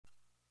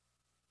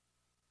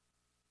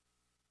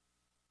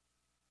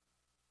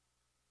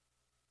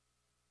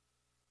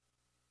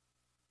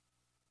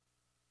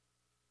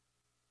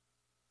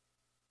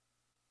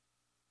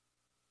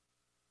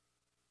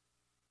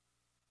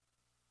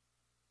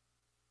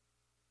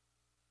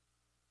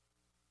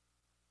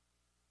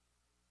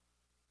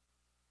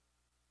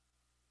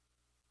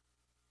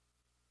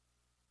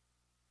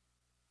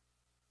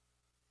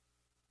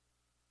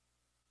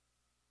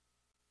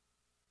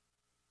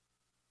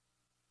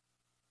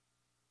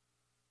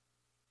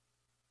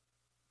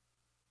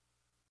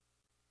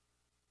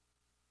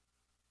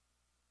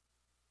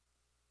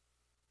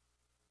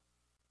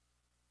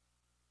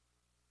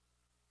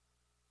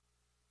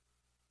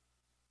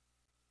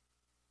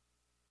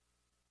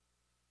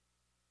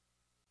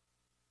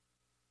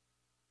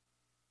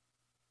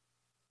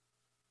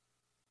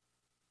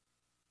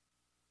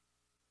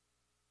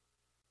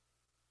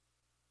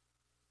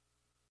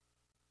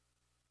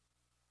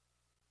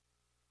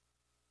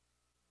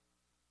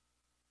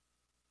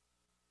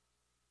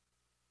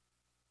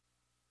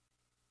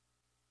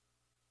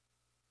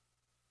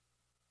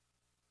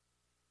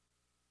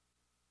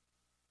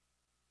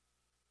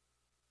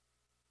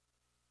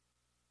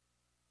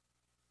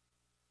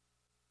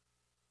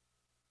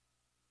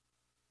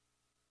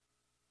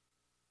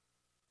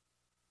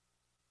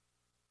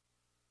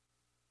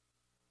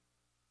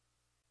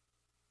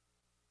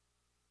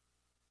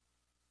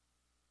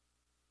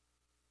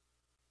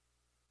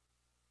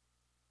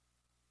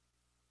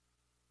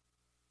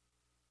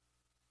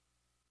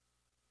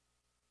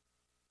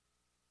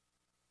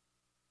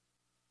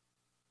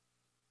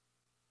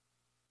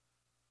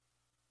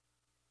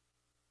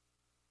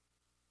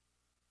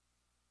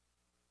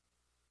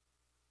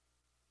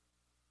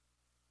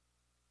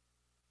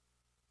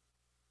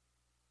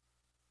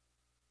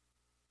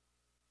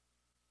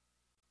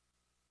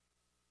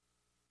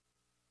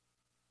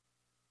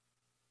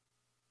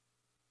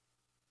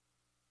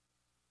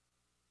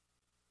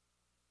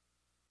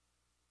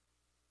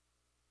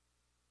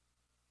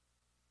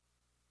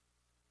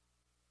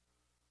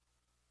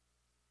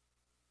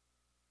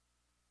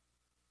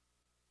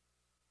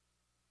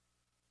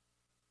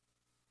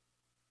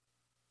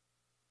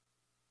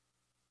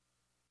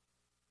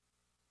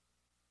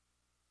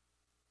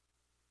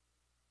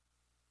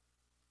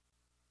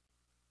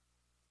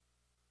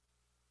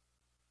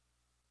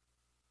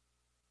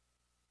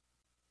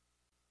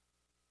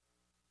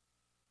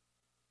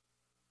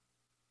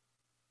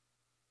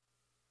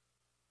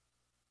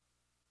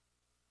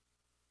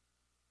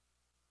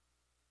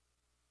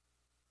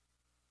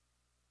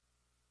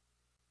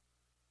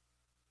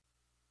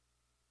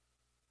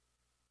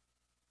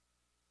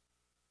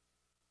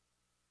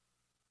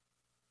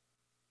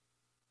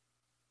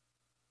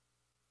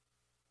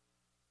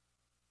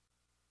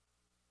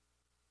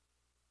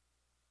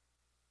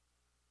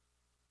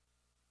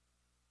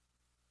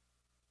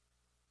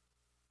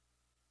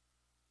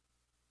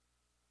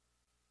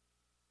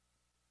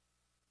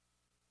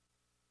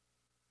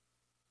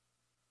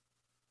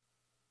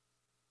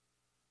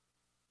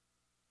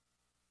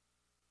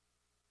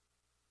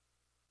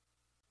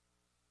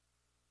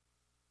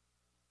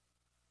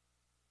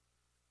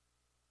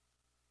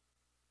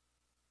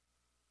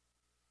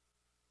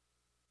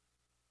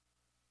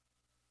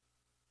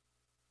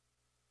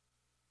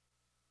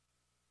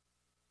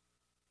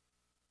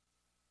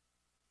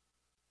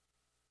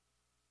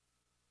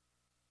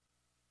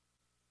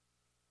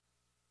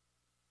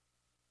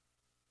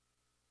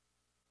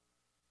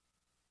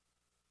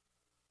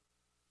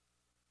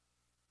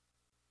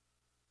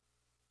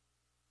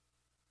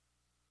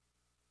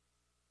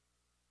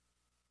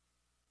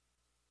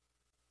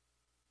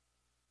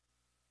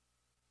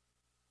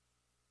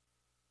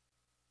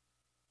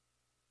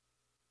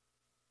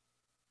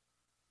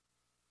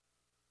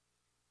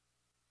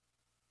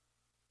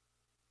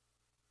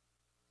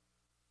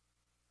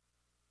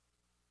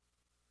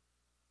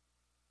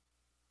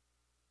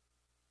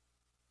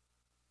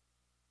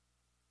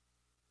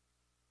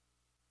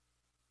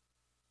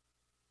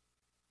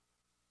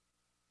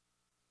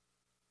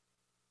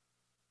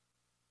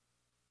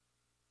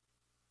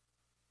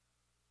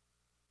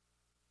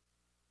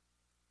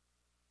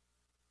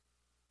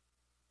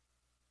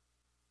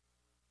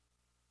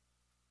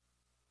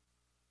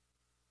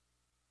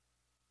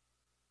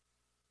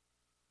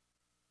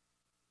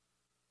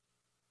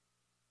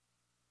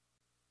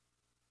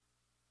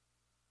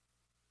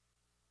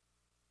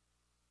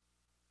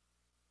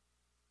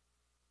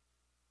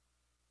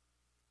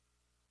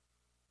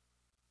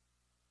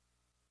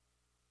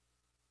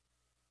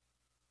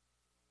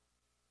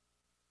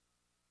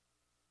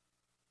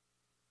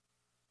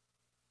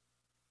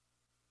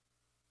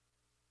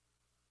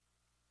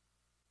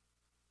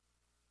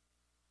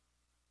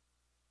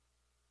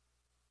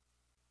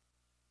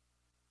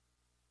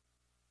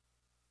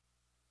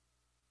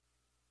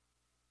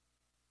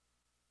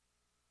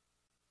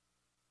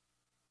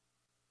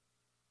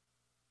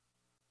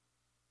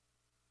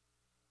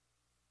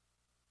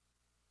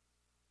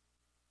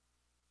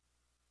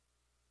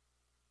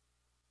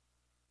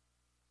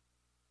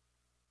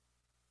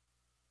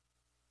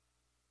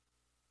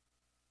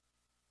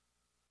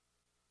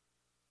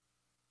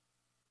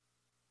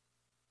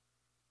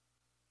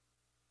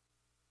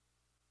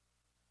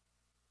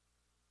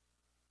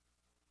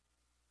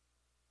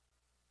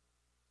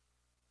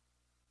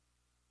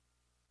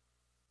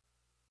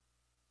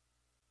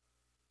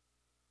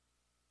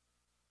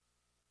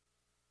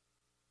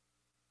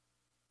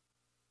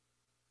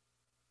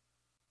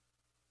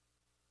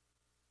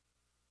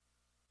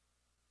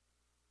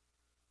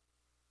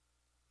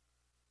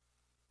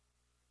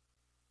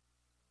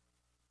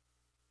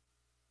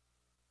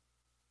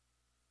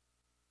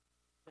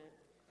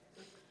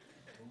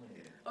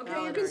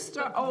Okay, you can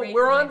start. Oh,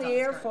 we're on the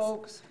air,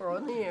 folks. We're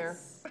on the air.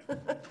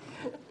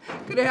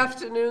 Good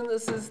afternoon.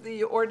 This is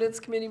the Ordinance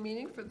Committee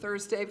meeting for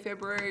Thursday,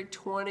 February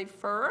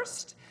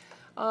 21st.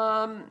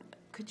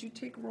 Could you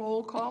take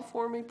roll call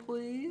for me,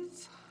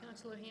 please?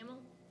 Councillor Hamel?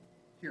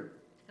 Here.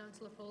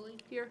 Councillor Foley?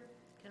 Here.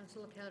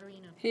 Councillor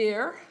Caterino?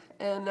 Here.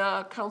 And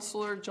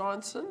Councillor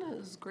Johnson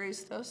has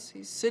graced us.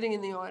 He's sitting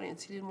in the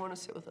audience. He didn't want to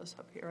sit with us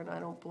up here, and I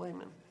don't blame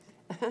him.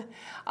 Can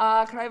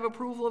I have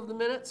approval of the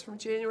minutes from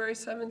January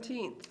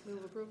 17th?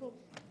 Move approval.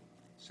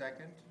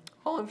 Second.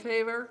 All in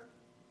favor?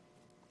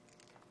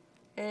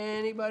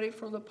 Anybody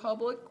from the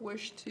public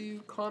wish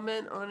to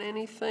comment on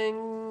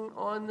anything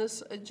on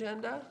this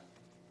agenda?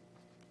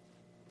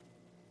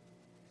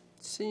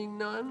 Seeing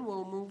none,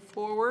 we'll move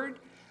forward.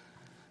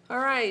 All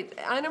right,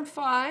 item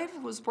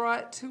 5 was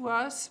brought to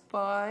us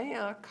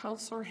by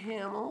Councillor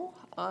Hamel.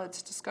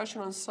 It's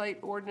discussion on site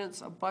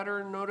ordinance, a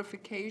butter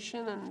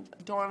notification. And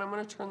Dawn, I'm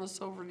going to turn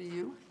this over to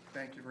you.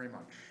 Thank you very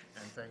much,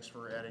 and thanks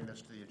for adding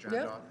this to the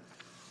agenda.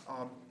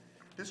 Yep.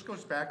 This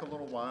goes back a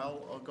little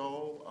while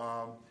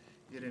ago.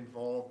 It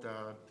involved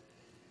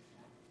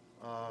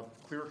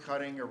clear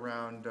cutting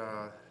around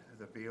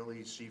the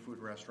Bailey's Seafood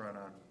Restaurant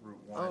on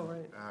Route 1. Oh,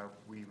 right.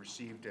 We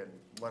received a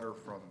letter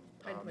from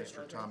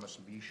Mr. Thomas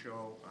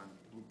Michaud on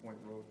Blue Point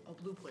Road. Oh,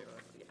 Blue Point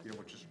Road, yeah.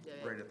 Which is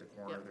right at the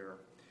corner there.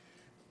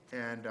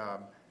 And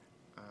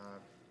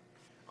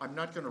I'm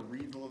not going to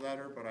read the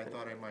letter, but I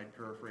thought I might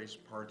paraphrase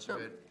parts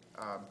of it.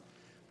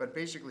 But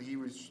basically, he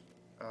was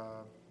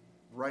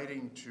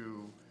writing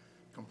to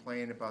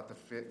complain about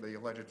the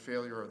alleged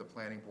failure of the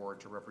planning board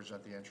to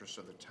represent the interests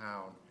of the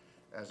town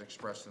as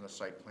expressed in the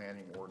site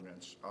planning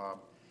ordinance.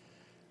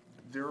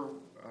 There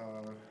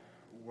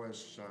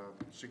was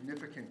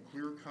significant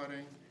clear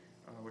cutting,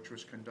 which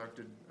was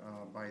conducted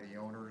by the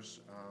owners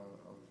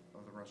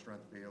of the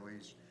restaurant,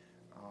 Bailey's.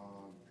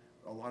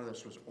 A lot of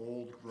this was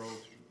old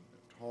growth,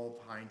 tall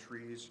pine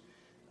trees.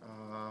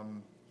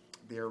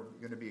 They're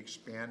going to be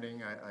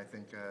expanding, I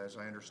think, as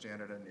I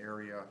understand it, an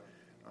area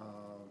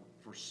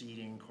for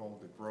seating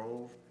called the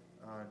Grove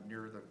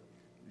near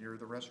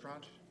the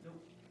restaurant.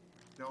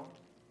 No.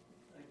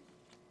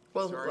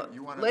 Well, sorry,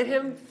 let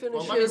him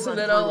finish his, and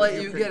then I'll let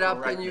you get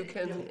up and you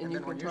can and you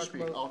can talk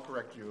about. I'll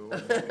correct you.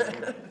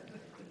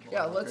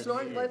 Yeah, let's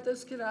not let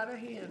this get out of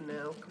hand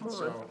now. Come on.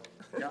 So,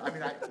 yeah, I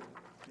mean,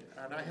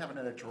 I have an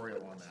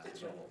editorial on that,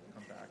 so we'll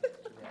come back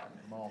to that in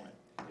a moment.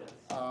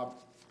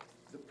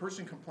 The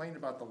person complained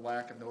about the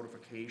lack of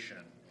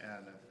notification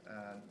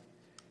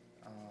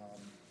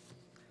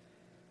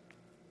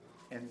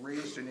and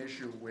raised an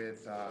issue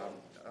with,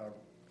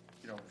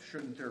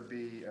 shouldn't there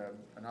be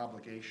an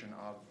obligation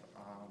of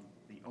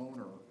the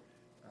owner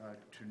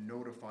to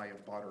notify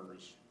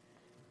abutters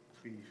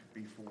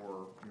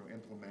before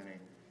implementing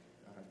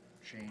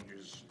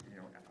changes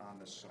on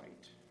the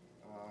site.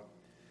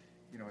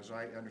 As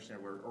I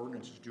understand, where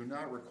ordinances do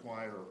not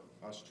require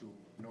us to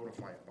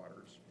notify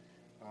abutters.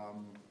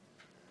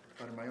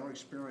 But in my own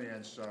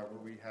experience,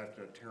 where we had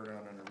to tear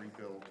down and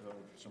rebuild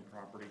some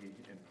property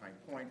in Pine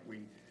Point,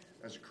 we,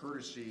 as a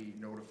courtesy,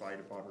 notified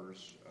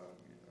abutters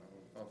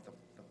of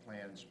the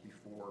plans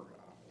before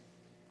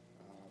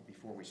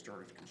we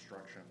started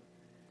construction.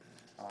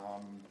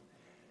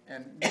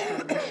 And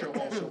Mr. Michaud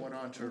also went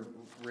on to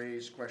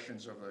raise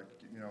questions of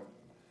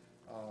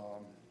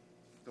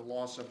the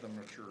loss of the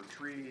mature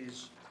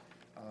trees.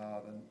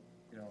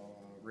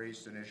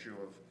 Raised an issue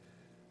of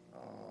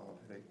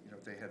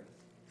they had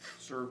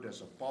served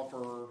as a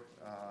buffer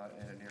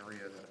in an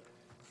area that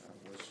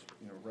was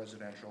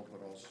residential,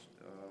 but also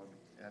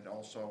and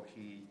also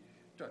he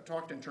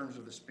talked in terms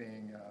of this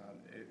being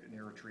an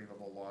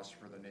irretrievable loss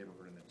for the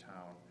neighborhood and the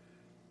town.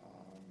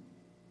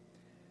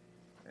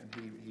 And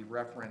he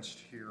referenced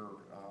here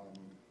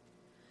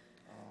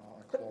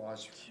a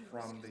clause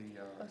from the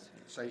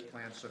site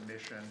plan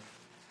submission.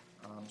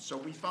 So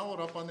we followed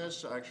up on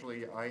this.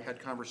 Actually, I had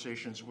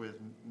conversations with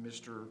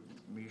Mr.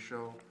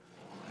 Michaud,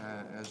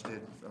 as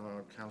did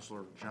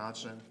Councillor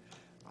Johnson,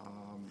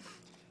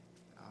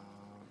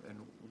 and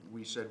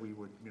we said we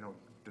would,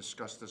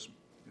 discuss this,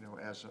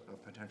 as a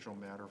potential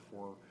matter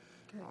for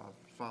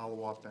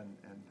follow-up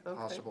and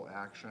possible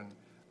action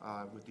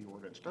with the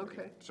ordinance committee.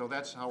 Okay. So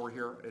that's how we're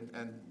here.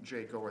 And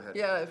Jay, go ahead.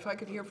 Yeah, if I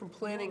could hear from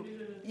planning.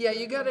 Yeah,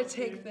 you got to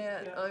take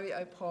that.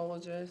 I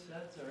apologize.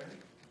 That's all right.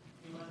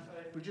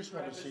 We just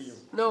want to see you.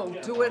 No,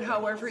 do it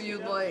however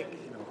you'd like.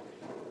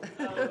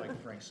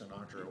 Like Frank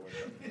Sinatra with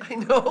them. I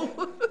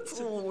know. It's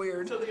a little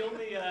weird. So the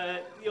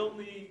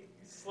only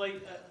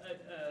slight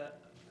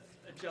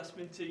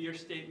adjustment to your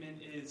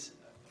statement is,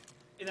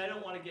 and I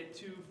don't want to get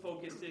too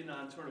focused in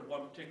on sort of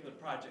one particular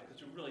project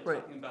because we're really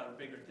talking about a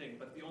bigger thing,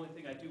 but the only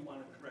thing I do want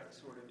to correct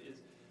sort of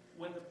is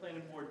when the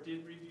planning board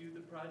did review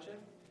the project,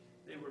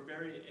 they were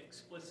very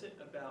explicit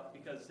about,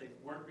 because they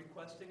weren't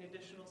requesting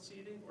additional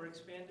seating or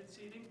expanded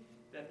seating,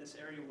 that this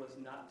area was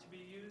not to be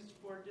used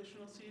for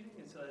additional seating,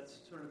 and so that's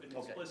sort of an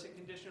explicit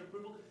condition of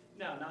approval.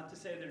 Now, not to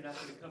say they're not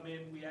going to come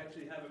in. We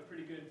actually have a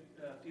pretty good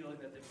feeling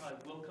that they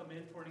probably will come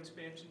in for an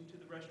expansion to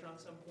the restaurant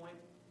at some point.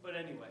 But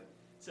anyway,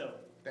 so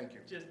thank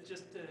you. Just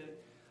to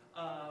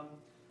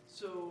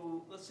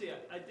So, let's see,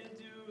 I did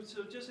do,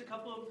 so just a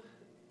couple of,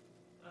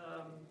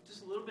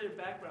 just a little bit of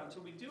background. So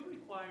we do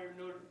require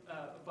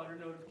a butter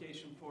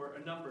notification for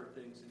a number of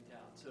things in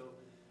town. So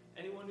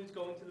anyone who's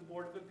going to the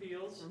Board of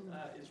Appeals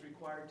is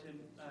required to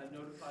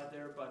notify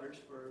their butters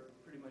for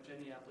pretty much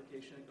any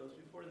application that goes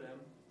before them.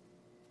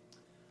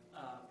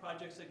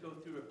 Projects that go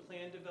through a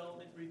plan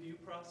development review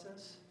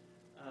process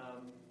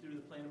through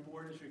the planning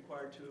board is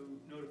required to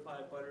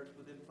notify butters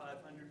within 500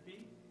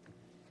 feet.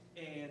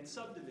 And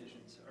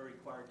subdivisions are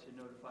required to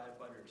notify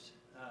butters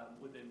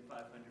within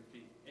 500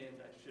 feet. And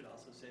I should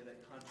also say that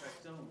contract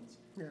zones,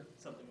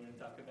 something we're going to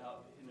talk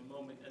about in a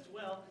moment as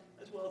well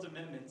as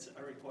amendments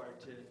are required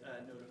to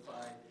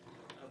notify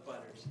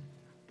butters.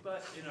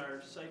 But in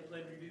our site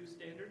plan review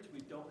standards,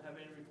 we don't have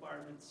any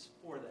requirements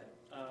for that.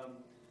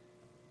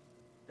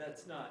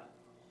 That's not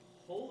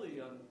wholly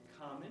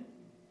uncommon,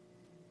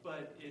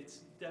 but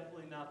it's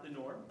definitely not the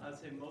norm. I'd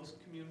say most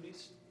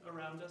communities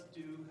around us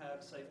do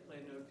have site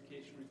plan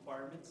notification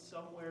requirements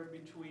somewhere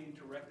between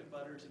direct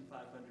abutters and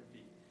 500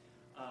 feet.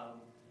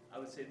 I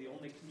would say the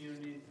only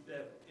community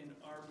that in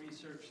our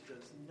research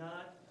does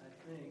not, I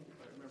think, if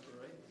I remember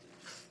right,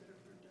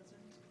 Biddeford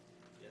doesn't?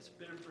 Yes,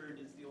 Biddeford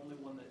is the only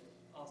one that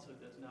also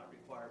does not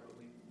require, but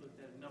we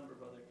looked at a number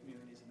of other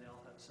communities and they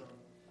all have some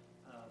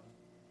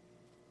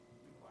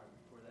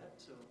requirement for that.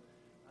 So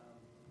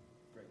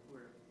Great.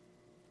 We're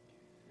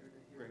here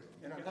to hear. Great.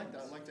 And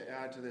I'd like to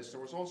add to this,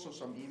 there was also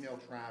some email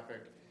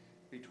traffic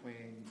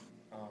between,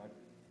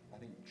 I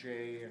think,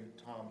 Jay and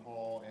Tom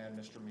Hall and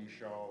Mr.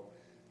 Michaud,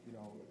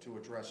 to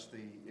address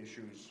the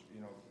issues,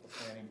 the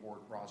planning board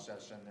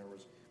process, and it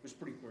was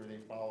pretty clear they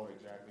followed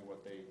exactly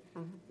what they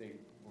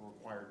were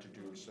required to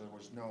do. So there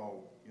was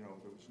no,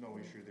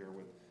 issue there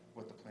with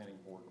what the planning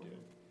board did.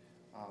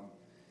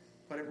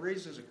 But it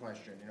raises a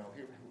question,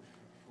 here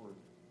for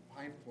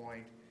Pine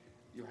Point,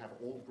 you have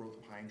old growth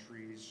pine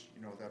trees,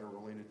 that are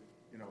related,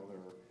 they're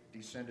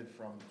descended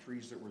from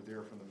trees that were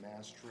there from the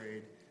mass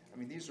trade. I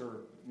mean, these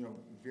are,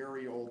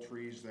 very old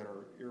trees that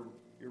are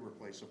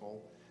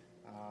irreplaceable.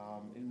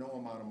 And no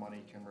amount of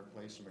money can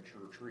replace a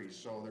mature tree.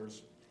 So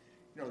there's,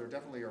 there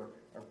definitely are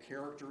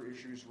character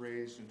issues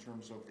raised in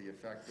terms of the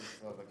effect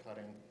of the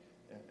cutting,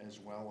 as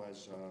well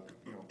as,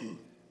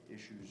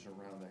 issues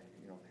around the,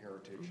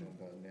 heritage and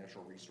the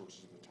natural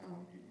resources of the town.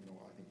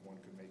 I think one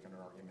could make an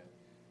argument,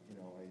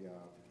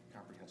 a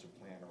comprehensive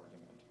plan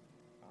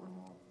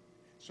argument.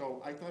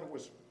 So I thought it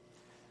was,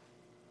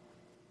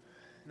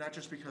 not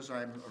just because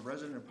I'm a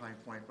resident of Pine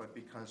Point, but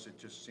because it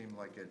just seemed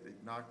like it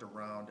knocked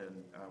around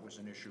and was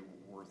an issue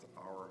worth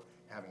our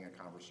having a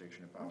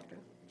conversation about and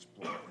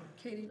exploring.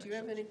 Katie, do you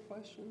have any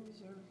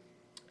questions or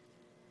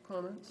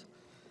comments?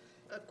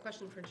 A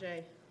question for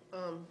Jay.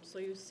 So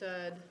you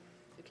said,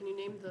 can you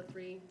name the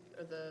three,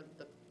 or the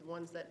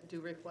ones that do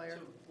require?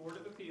 So Board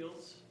of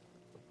Appeals.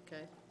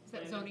 Okay. Is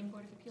that zoning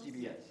board of appeals?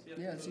 ZBA. Yes. Yep,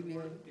 Yeah, so ZBA.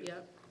 Board of Appeals.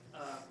 Yep.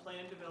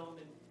 Plan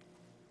development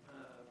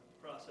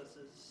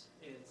processes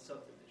and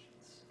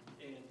subdivisions,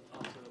 and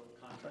also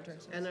contract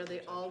Contracts. zones. And are they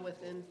all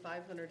within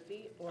 500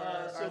 feet, or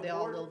So are they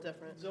all a board- little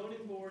different?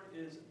 Zoning board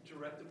is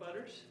direct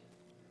abutters,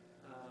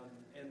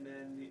 and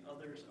then the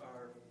others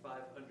are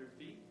 500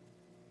 feet.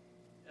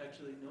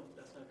 Actually, nope,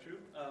 that's not true.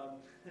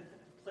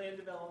 Plan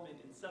development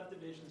and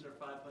subdivisions are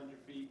 500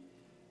 feet,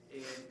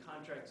 and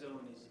contract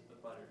zone is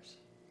abutters.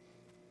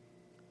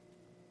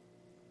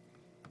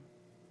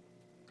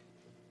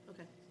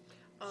 Okay.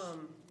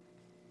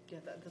 Yeah,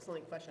 that's the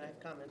only question. I have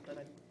comment,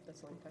 but that's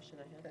the only question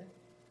I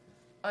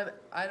have. Okay.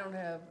 I don't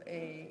have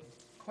a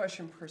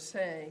question per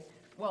se.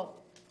 Well,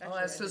 I'll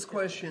Actually, ask I this do.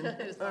 question. I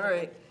just All thought of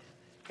right.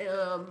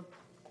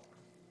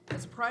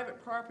 As a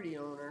private property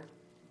owner,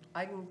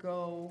 I can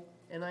go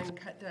and I can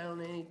cut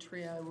down any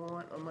tree I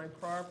want on my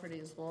property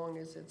as long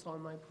as it's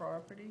on my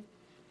property?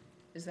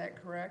 Is that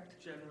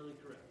correct? Generally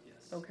correct,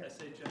 yes. Okay. I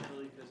say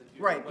generally because if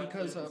Right, you're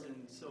because wetlands of-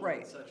 and so on right.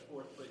 and such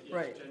forth, but yes,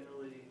 Right.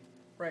 generally.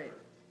 Right.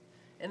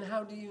 And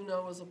how do you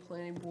know as a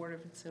planning board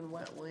if it's in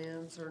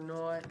wetlands or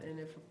not, and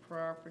if a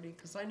property,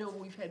 because I know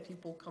we've had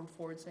people come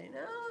forward saying,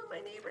 oh, my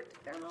neighbor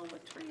took down all the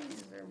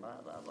trees, or blah,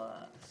 blah,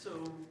 blah.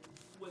 So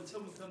when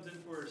someone comes in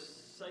for a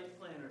site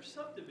plan or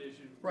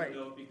subdivision, Right. we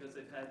know because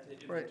they've had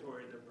to Right.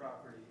 inventory their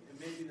property. And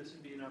maybe this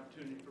would be an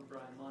opportunity for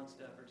Brian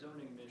Longstaff, our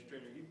zoning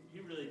administrator. He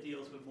really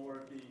deals with more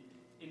of the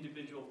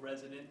individual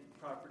resident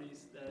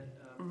properties that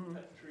Mhm.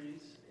 cut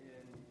trees.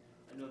 And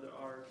I know there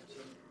are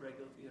some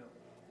regular,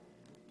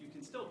 you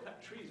can still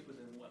cut trees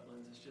within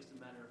wetlands. It's just a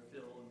matter of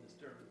fill and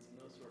disturbance and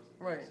those sorts of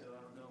things. Right. So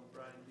I don't know,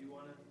 Brian, do you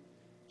want to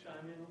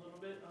chime in a little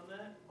bit on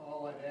that?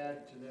 All I'd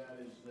add to that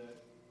is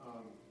that,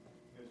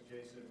 as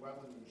Jay said,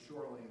 wetlands and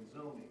shoreline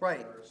zoning. Right,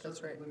 There are that's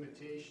certain right.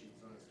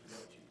 limitations on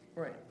what you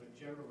can Right. cut. But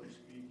generally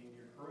speaking,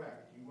 you're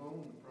correct. You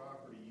own the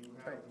property, you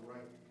have Right. the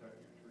right to cut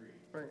your tree.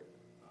 Right,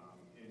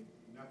 And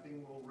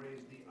nothing will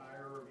raise the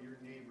ire of your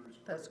neighbors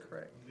that's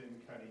quicker correct.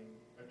 than cutting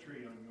a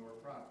tree on your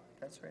property.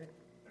 That's right.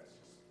 That's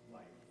just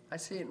life. I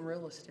see it in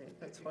real estate,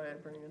 that's why I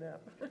bring it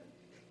up.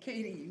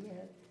 Katie, you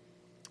had?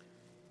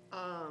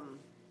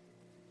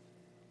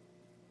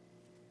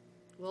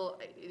 Well,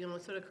 you know,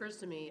 what occurs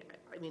to me,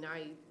 I mean,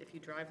 if you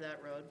drive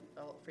that road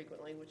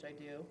frequently, which I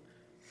do,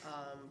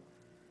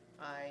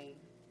 I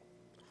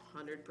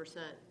 100%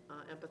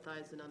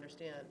 empathize and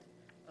understand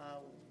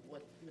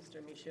what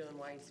Mr. Michaud and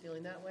why he's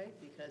feeling that way,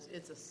 because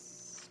it's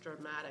a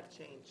dramatic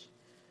change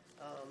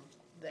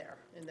there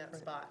in that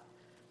spot.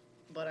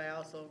 But I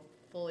also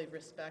fully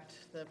respect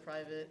the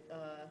private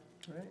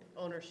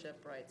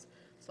ownership rights.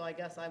 So I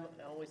guess I'm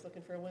always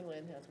looking for a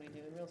win-win, as we do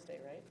in real estate,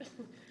 right?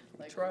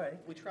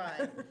 We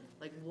try.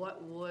 Like,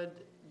 what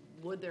would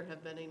there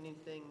have been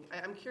anything,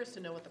 I'm curious to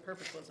know what the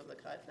purpose was of the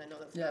cut. And I know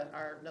that's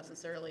not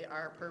necessarily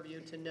our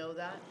purview to know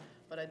that,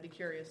 but I'd be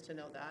curious to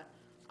know that.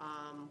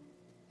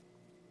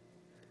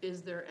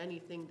 Is there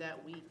anything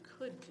that we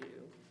could do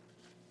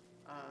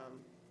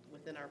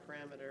within our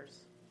parameters,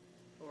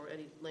 or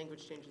any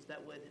language changes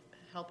that would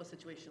help a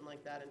situation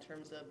like that in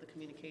terms of the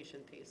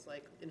communication piece,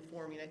 like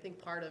informing? I think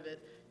part of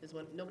it is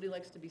when nobody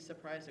likes to be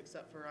surprised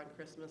except for on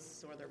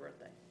Christmas or their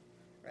birthday,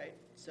 right?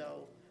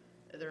 So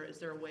is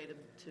there a way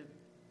to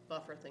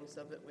buffer things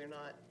so that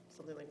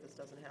something like this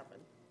doesn't happen?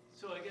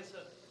 So I guess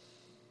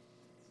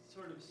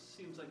sort of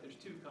seems like there's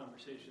two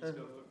conversations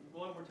going.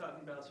 One, we're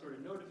talking about sort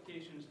of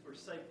notifications for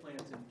site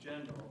plans in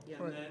general.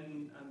 Yeah. And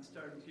then I'm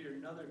starting to hear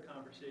another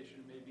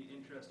conversation, maybe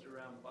interest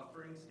around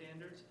buffering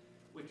standards,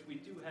 which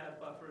we do have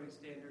buffering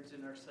standards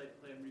in our site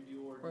plan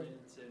review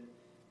ordinance, and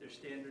there's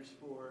standards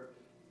for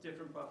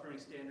different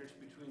buffering standards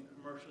between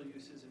commercial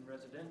uses and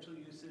residential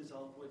uses,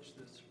 all of which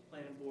this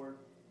planning board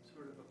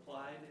sort of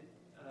applied.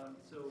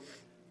 So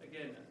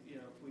again,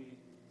 you know, if we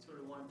sort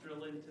of want to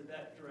drill into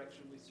that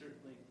direction, we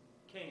certainly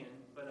can.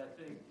 But I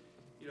think,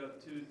 you know,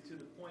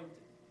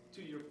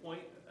 to your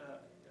point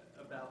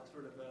about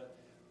sort of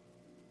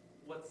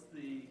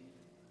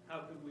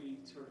how could we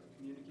sort of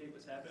communicate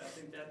what's happening? I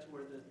think that's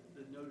where the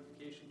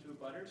notification to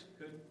abutters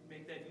could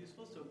make that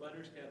useful, so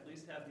abutters can at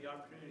least have the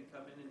opportunity to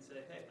come in and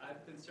say, hey, I'm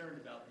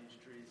concerned about these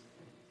trees.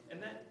 And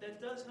that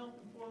does help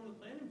inform the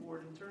planning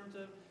board in terms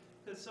of,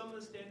 because some of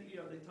the standards, you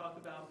know, they talk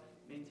about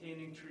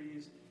maintaining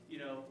trees, you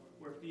know,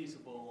 where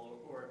feasible,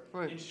 or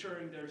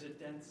ensuring there's a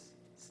dense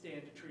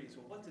stand of trees.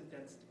 Well, what's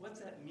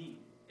that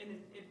mean? And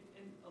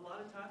a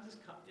lot of times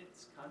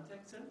it's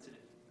context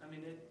sensitive. I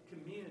mean, it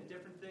can mean a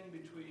different thing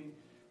between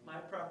my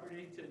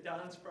property to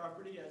Don's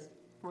property as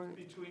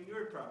between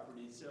your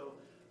property. So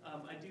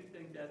I do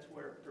think that's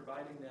where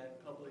providing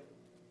that public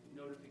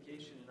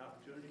notification and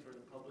opportunity for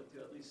the public to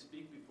at least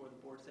speak before the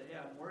board, say, hey,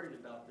 I'm worried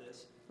about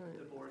this.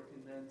 The board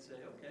can then say,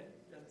 okay,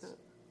 that's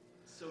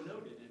so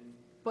noted. And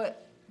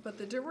but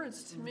the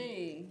difference to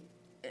me,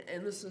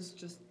 and this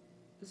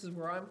is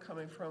where I'm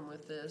coming from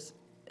with this,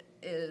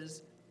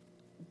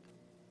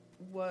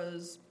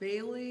 was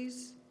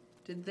Bailey's,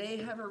 did they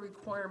have a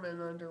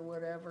requirement under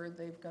whatever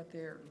they've got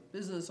their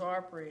business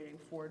operating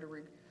for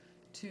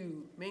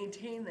to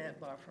maintain that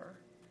buffer?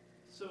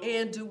 so,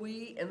 And do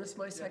we, and this is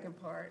my second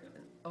part,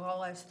 and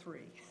I'll ask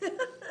three.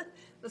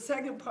 The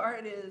second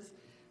part is,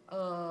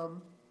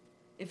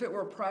 if it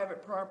were a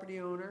private property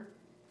owner,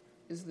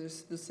 is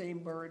this the same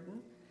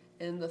burden?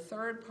 And the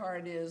third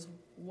part is,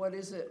 what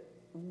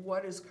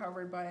is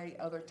covered by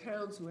other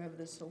towns who have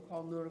this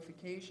so-called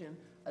notification?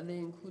 Are they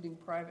including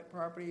private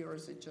property, or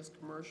is it just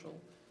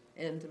commercial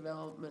and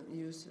development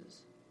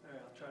uses? all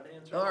right, I'll try to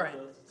answer All all right.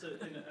 those. So,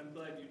 and I'm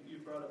glad you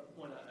brought up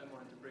one I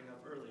wanted to bring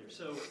up earlier.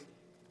 So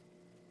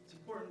it's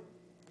important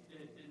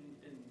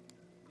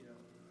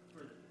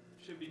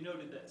should be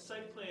noted that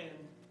site plan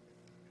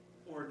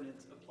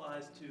ordinance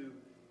applies to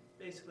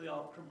basically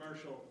all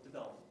commercial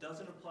development.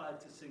 Doesn't apply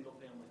to single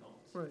family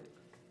homes. Right.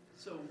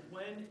 So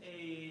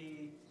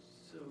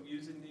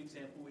using the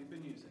example we've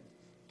been using,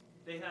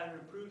 they had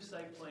an approved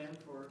site plan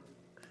for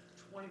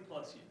 20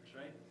 plus years,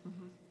 right?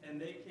 Mm-hmm.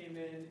 And they came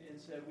in and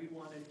said, we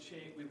want to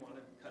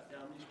cut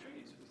down these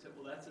trees. We said,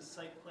 well, that's a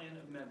site plan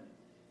amendment.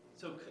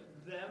 So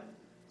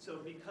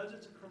because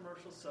it's a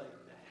commercial site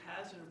that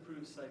has an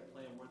approved site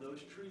plan where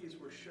those trees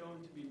were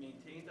shown to be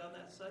maintained on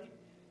that site,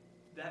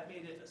 that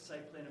made it a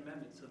site plan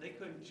amendment. So they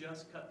couldn't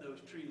just cut those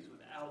trees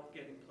without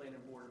getting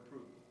planning board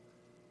approval.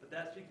 But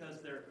that's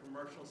because they're a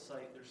commercial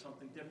site. There's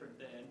something different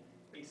than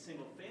a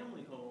single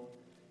family home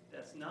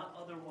that's not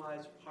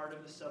otherwise part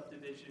of a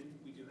subdivision.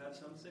 We do have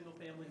some single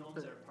family homes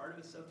that are part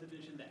of a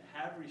subdivision that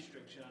have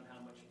restriction on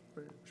how much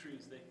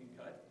trees they can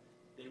cut.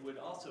 They would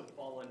also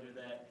fall under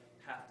that,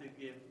 have to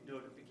give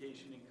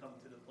notification and come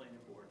to the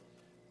planning board.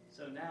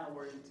 So now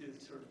we're into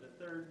sort of the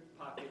third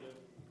pocket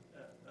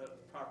of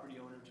property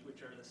owners,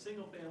 which are the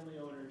single family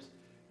owners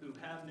who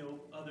have no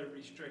other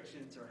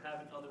restrictions or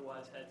haven't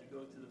otherwise had to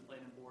go to the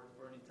planning board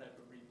for any type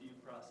of review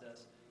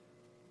process.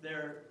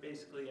 They're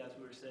basically, as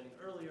we were saying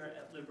earlier,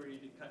 at liberty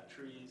to cut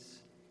trees,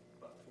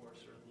 but for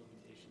sort of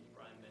limitations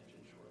Brian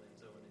mentioned, shoreline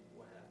zoning,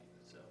 what have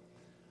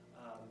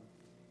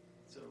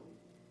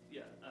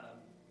you.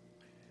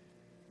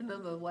 And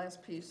then the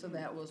last piece of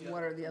that was,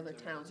 what are the other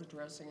towns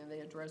addressing? Are they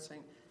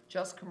addressing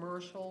just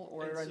commercial,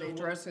 or And are so they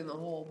addressing the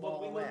whole what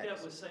ball we of looked wax?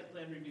 at was site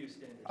plan review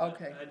standards.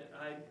 Okay.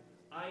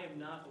 I am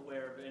not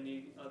aware of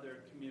any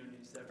other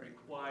communities that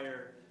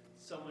require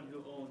someone who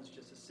owns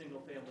just a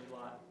single-family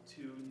lot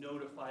to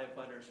notify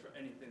abutters for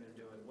anything they're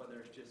doing, whether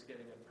it's just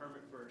getting a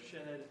permit for a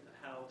shed, a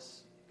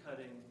house,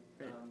 cutting.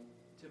 Right.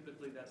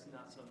 Typically, that's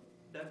not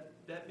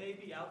that may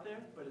be out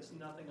there, but it's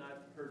nothing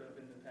I've heard of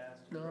in the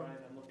past. No. Brian,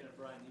 I'm looking at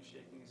Brian, he's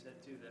shaking his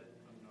head too, that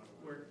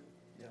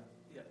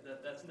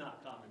that's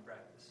not common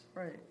practice.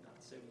 Right, Not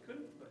to say we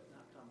couldn't, but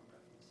not common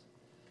practice.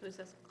 Can I just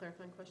ask a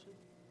clarifying question?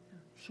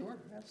 sure,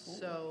 absolutely.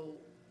 So,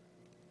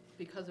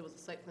 because it was a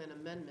site plan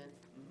amendment,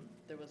 Mm-hmm.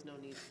 there was no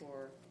need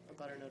for a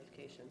butter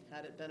notification.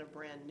 Had it been a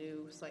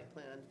brand-new site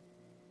plan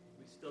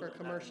We still for don't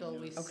have commercial, any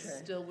we notice.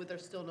 Okay.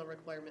 there's still no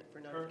requirement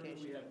for Currently,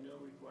 notification? we have no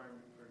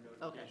requirement for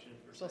Okay, notification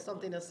for so site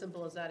something plan. as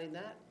simple as adding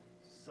that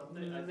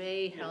Something I-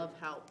 may yeah, have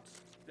helped.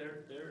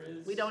 There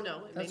is. We don't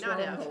know, it may That's not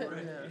where I'm have.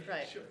 going. Yeah.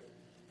 Right. Sure.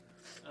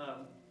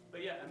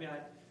 But yeah, I mean,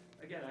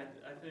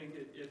 I think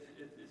if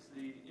it's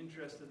the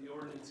interest of the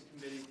ordinance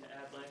committee to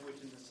add language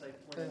in the site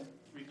plan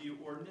review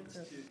ordinance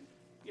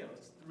Yeah. to,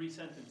 it's 3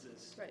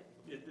 sentences. Right.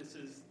 This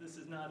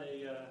is not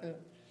a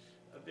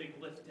big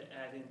lift to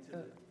add into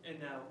the, and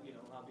now,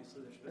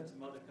 obviously there's been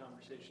some other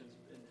conversations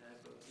in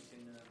that, but we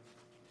can,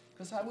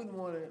 Because I wouldn't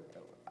want to,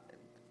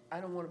 I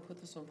don't want to put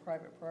this on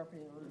private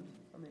property owners.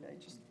 I mean,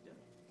 yeah.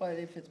 but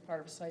if it's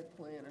part of site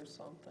plan or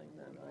something,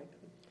 then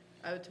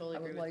I would totally I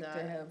agree would with like to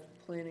that. have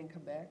planning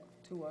come back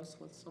to us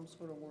with some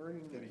sort of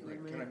wording. That'd be that we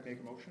great. Can I may- make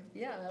a motion?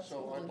 Yeah, So I'd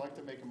absolutely. like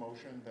to make a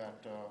motion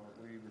that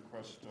we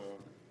request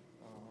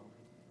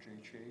Jay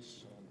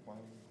Chase and the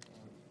planning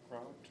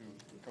crowd to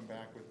come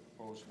back with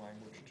proposed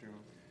language to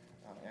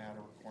add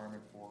a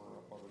requirement for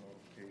a butter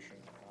notification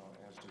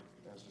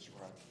as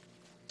described.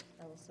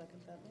 I will second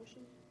that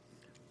motion.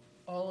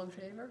 All in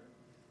favor?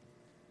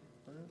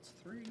 Well, that's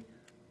 3,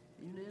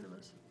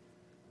 unanimous.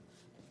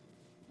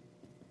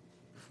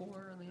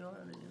 4 in the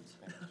audience.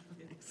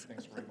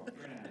 Thanks very much.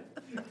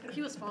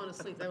 He was falling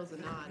asleep, that was a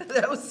nod.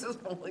 That was just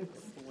falling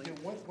You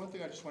asleep. know, one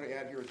thing I just want to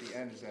add here at the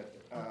end is that,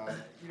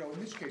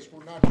 in this case,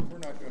 we're not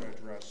going to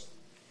address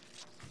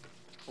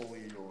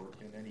fully or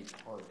in any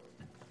part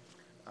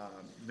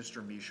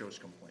Mr. Michaud's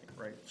complaint,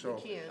 right? So,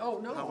 We can't. Oh,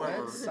 no,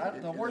 However,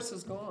 the horse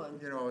is gone.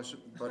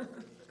 but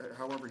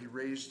however, he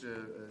raised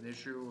an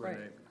issue Right.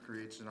 and it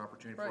creates an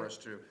opportunity Right. for us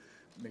to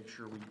make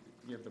sure we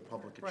give the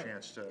public a Right.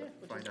 chance to Yeah,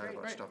 which find is out great.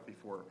 about Right. stuff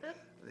before Yep.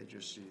 they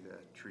just see the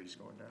trees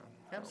going down.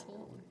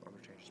 Absolutely. Other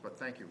changes, but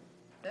thank you.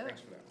 Yeah.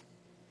 Thanks for that.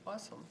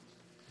 Awesome.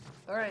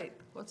 All right,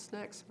 what's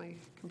next? My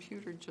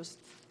computer just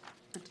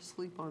went to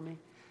sleep on me.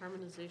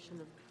 Harmonization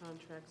of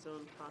contract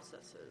zone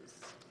processes.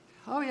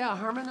 Oh, yeah,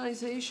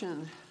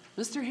 harmonization.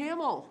 Mr.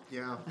 Hamel.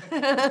 Yeah.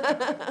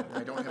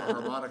 I don't have a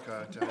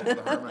harmonica to help with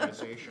the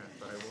harmonization,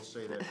 but I will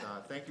say that,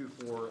 thank you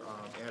for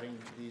adding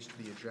these to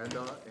the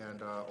agenda,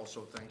 and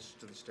also thanks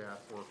to the staff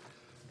for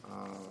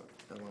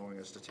allowing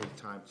us to take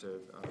time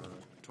to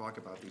talk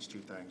about these 2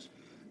 things.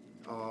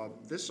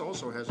 This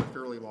also has a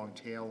fairly long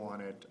tail on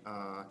it.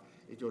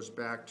 It goes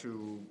back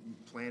to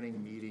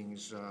planning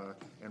meetings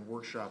and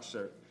workshops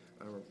that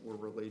were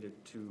related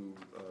to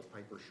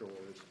Piper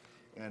Shores,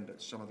 and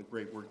some of the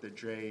great work that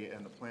Jay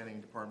and the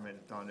planning department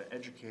have done to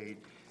educate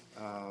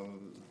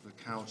the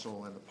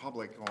council and the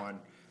public on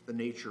the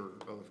nature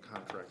of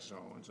contract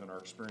zones and our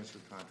experience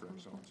with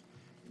contract zones.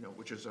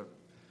 Which is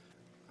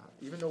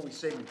even though we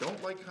say we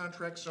don't like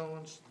contract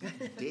zones,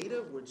 the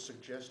data would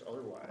suggest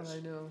otherwise. I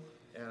know.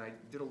 And I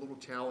did a little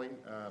tally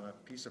on a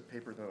piece of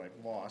paper that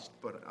I've lost,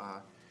 but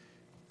I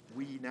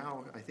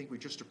think we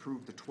just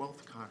approved the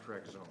 12th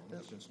contract zone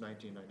Yep. since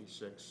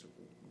 1996,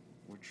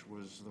 which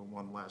was the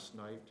one last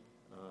night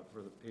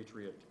for the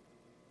Patriot.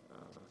 Well,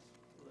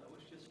 that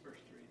was just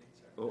first reading,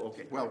 sorry. Oh,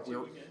 okay. Well, Part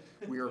two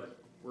again.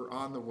 we're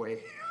on the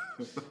way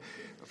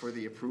for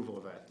the approval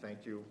of that.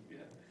 Thank you, Yeah.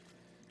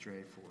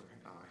 Jay, for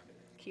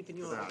Keeping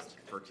you that, honest.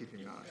 for keeping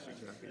me honest,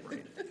 exactly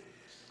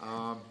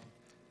right.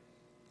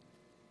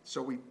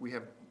 So we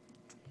have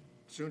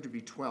soon to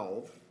be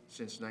 12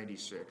 since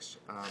 96,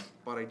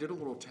 but I did a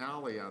little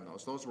tally on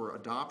those. Those were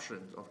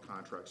adoptions of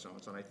contract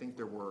zones, and I think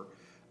there were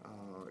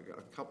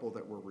a couple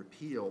that were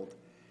repealed,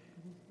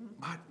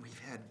 but we've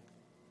had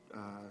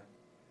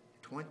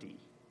 20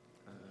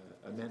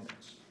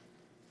 amendments,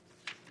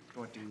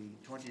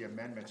 20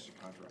 amendments to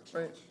contract zones.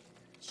 Right.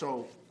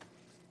 So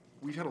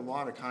we've had a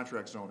lot of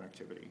contract zone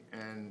activity,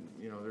 and,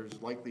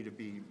 there's likely to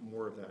be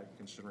more of that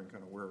considering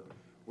kind of where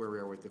we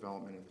are with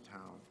development in the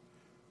town.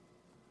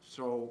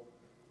 So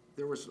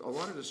there was a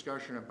lot of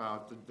discussion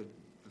about the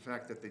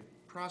fact that the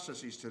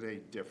processes today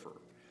differ.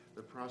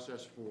 The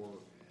process for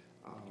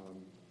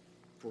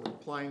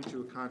applying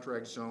to a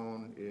contract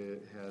zone,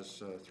 it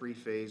has 3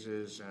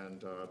 phases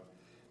and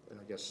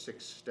I guess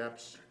 6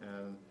 steps,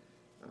 and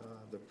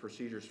the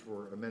procedures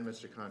for amendments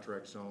to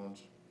contract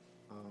zones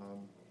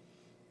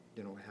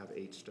have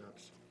 8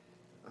 steps.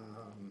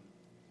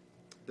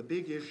 The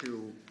big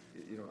issue,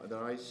 that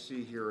I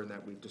see here and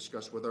that we've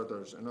discussed with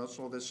others, and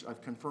also this,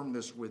 I've confirmed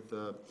this with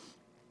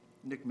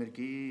Nick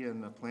McGee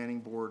and the planning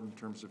board in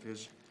terms of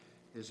his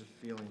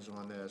feelings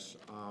on this,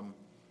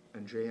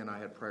 and Jay and I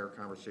had prior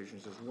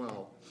conversations as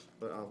well,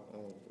 but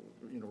I'll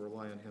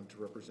rely on him to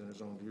represent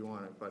his own view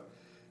on it. But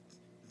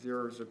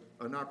there's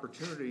an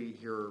opportunity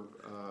here,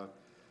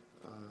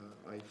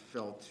 I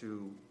felt,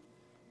 to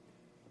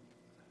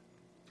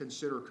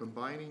consider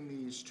combining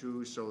these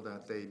two so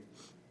that they,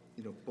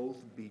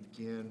 both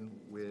begin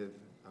with,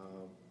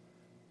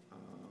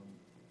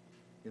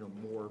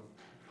 more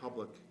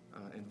public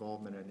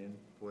involvement and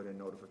input and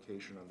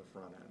notification on the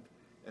front end.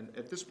 And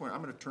at this point,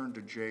 I'm going to turn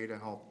to Jay to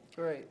help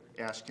Right.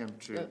 ask him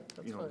to, Yeah,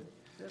 that's fine.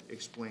 Yeah.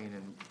 explain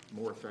and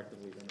more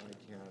effectively than I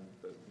can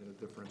the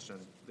difference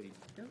and the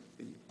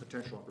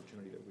potential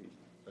opportunity that we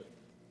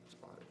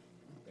spotted.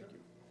 Thank you.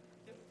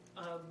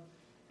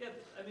 Yeah,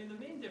 I mean, the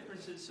main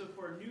difference is, so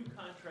for a new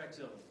contract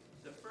zone,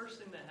 the first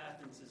thing that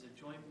happens is a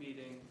joint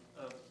meeting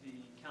of the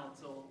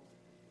council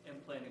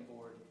and planning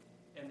board,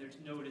 and there's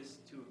notice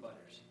to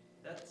abutters.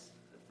 That's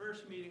the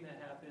first meeting that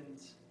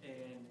happens,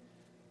 and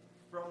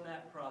from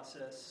that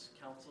process,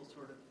 council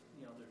sort of,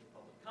 there's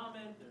public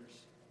comment,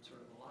 there's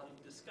sort of a lot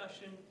of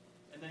discussion,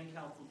 and then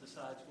council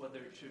decides whether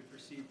it should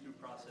proceed through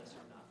process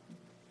or not.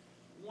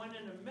 When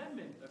an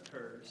amendment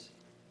occurs,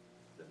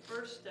 the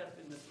first step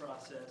in the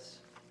process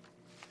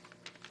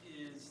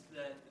is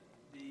that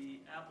the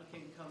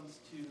applicant comes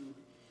to, I'm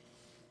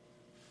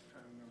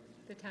trying to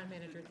remember. The town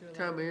manager through a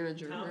Town letter.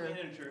 manager, Town yeah.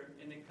 manager,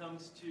 and it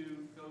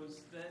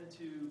goes then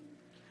to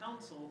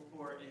council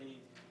for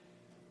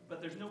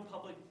but there's no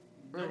public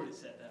Right.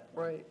 notice at that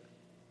point. Right,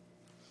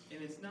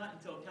 And it's not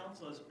until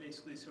council has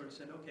basically sort of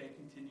said, okay,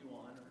 continue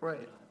on, or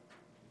Right.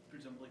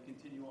 presumably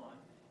continue on,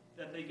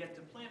 that they get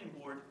to planning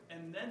board,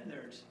 and then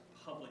there's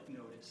public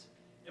notice.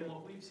 And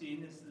what we've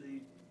seen is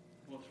the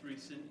most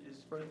recent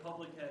is the Right.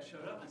 public has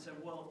showed up and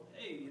said, well,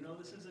 hey,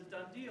 this is a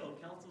done deal,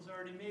 council's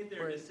already made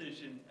their Right.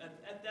 decision.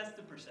 That's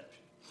the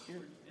perception. Yeah.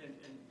 And,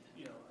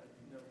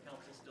 I know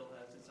council still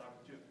has its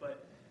opportunity,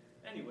 but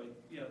anyway,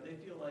 they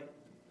feel like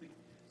the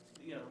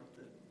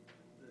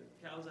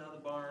cow's out of the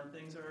barn,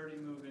 things are already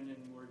moving,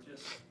 and we're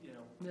just,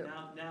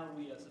 Yeah. now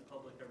we as the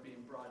public are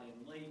being brought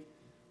in late,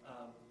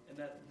 and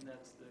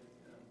that's the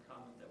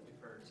comment that we've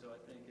heard. So I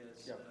think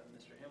as Yeah.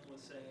 Mr. Hamel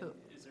was saying,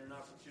 Yeah. is there an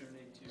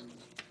opportunity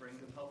to bring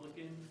the public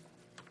in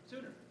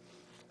sooner?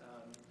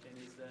 And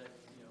is that,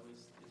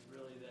 is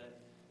really that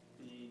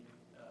the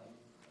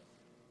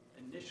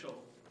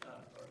initial,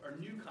 or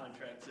new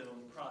contract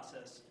zone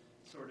process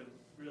sort of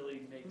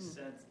really makes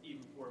sense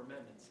even for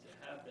amendments,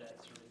 to have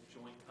that sort of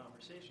joint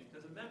conversation,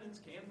 because amendments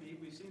can be,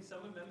 we've seen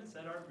some amendments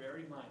that are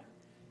very minor.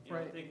 I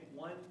Right. think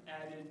one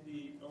added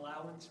the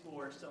allowance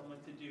for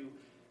someone to do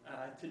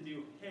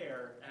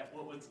hair at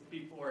what was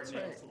before a That's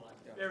nail right. salon.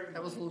 Yeah. Very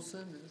That was minor.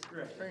 Lucinda's.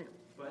 Right. Right.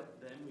 But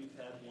then we've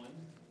had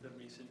the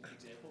recent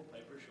example,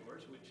 Piper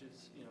Shores, which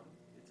is,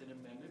 it's an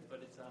amendment,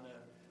 but it's on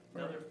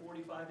another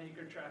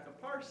 45-acre tract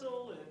of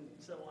parcel, and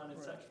so on and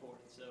Right. such forth,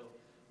 so,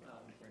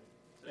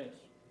 Thanks.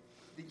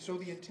 So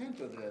the intent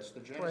of this, the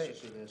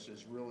genesis of this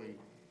is really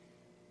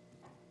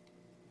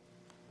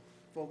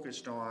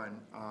focused on,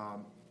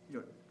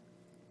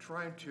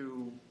 trying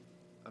to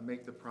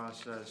make the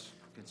process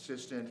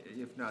consistent,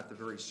 if not the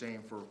very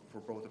same for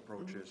both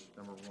approaches,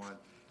 number one.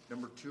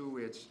 Number two,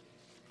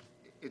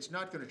 it's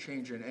not going to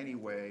change in any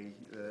way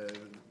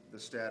the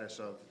status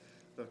of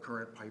the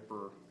current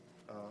Piper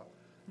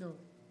No,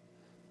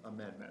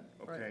 amendment,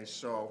 okay? Right.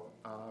 So,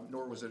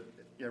 nor was it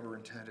ever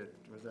intended,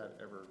 was that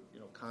ever,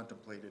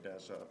 contemplated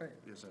as Right.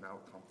 as an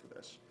outcome for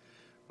this.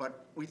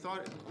 But we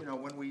thought,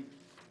 when we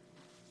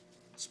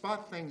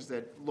spot things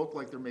that look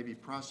like there may be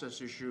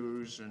process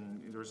issues,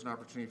 and there's an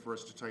opportunity for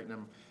us to tighten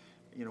them,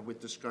 with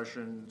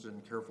discussions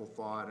and careful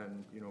thought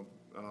and,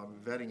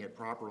 vetting it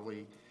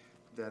properly,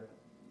 that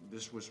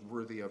this was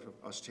worthy of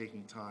us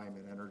taking time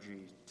and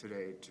energy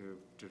today to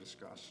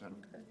discuss and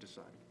Okay.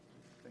 decide.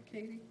 Thank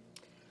you. Katie?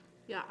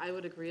 Yeah, I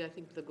would agree. I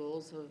think the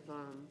goals of,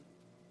 I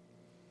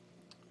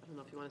don't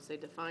know if you want to say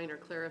define or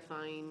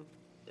clarifying,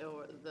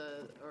 or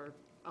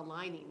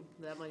aligning,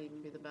 that might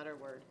even be the better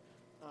word.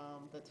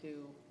 The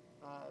two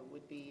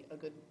would be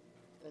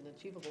an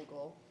achievable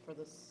goal for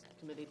this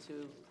committee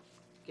to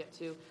get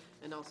to,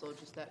 and also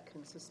just that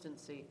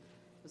consistency.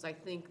 Because I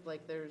think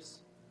there's,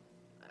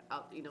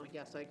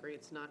 yes, I agree,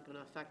 it's not going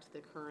to affect the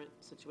current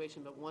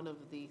situation, but one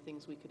of the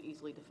things we could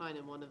easily define,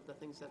 and one of the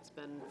things that's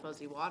been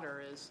fuzzy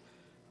water is,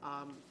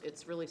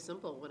 it's really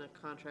simple when a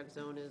contract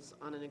zone is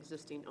on an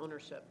existing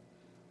ownership.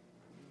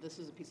 This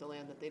is a piece of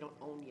land that they don't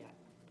own yet.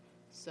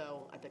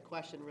 So the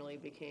question really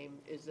became,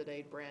 is it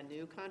a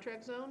brand-new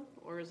contract zone,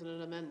 or is it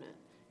an amendment?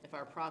 If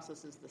our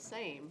process is the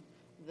same,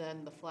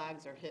 then the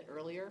flags are hit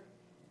earlier,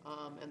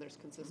 and there's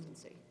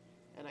consistency.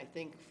 And I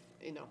think,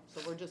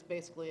 so we're just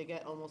basically,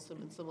 again, almost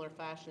in similar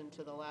fashion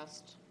to the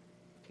last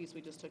piece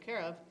we just took care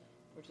of.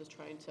 We're just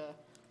trying to,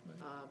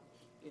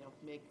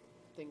 make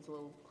things a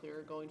little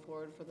clearer going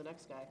forward for the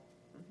next guy.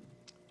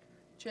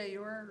 Jay,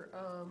 you're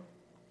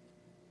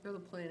the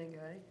planning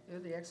guy, you're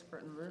the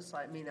expert in this.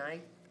 I mean,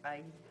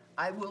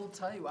 I will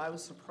tell you, I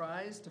was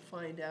surprised to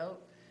find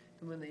out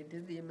that when they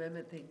did the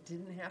amendment, they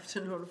didn't have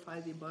to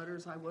notify the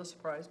abutters. I was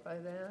surprised by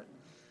that.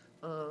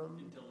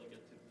 until they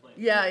get to plan.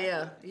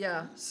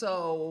 Yeah.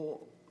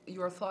 So,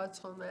 your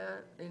thoughts on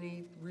that?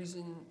 Any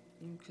reason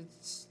you could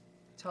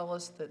tell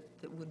us that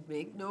it would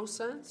make no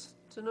sense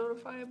to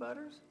notify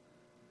abutters?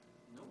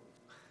 Nope.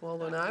 Well,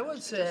 then I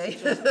would say,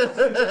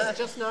 It's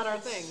just not our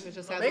thing, it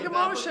just hasn't make a been.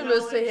 motion,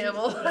 Mr.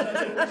 Hamel.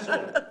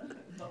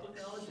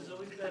 Public knowledge is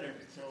always better.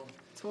 So,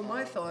 That's what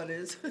my thought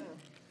is.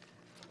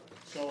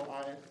 so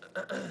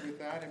with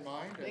that in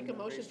mind, Make and a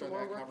motion based for on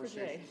more that work for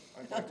Jay. conversation,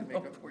 I'd like to make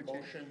Oh, poor Jay. a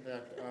motion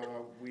that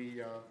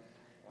we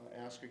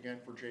ask again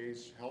for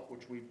Jay's help,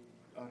 which we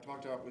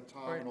talked about with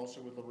Tom Right. and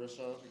also with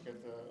Larissa, to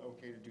get the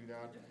okay to do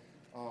that.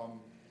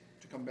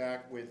 To come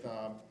back with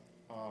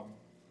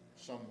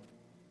some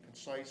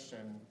concise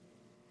and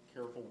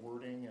careful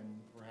wording and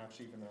perhaps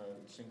even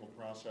a single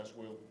process.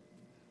 We'll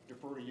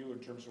defer to you in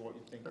terms of what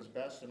you think is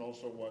best and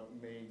also what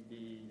may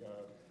be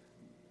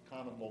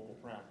common local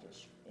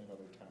practice in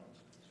other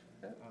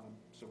towns.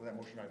 So with that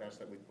motion, I'd ask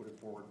that we put it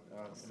forward.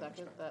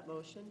 Second that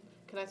motion.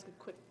 Can I ask a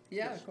quick?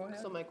 Yeah, go ahead.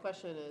 So my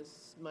question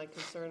is, my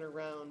concern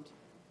around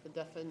the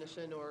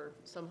definition or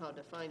somehow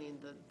defining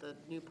the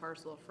new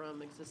parcel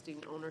from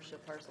existing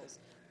ownership parcels.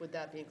 Would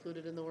that be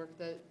included in the work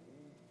that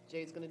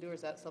Jay's gonna do, or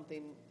is that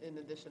something in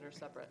addition or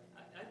separate?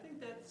 I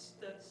think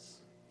that's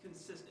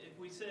consistent. If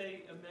we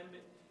say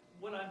amendment,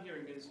 what I'm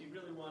hearing is you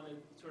really want to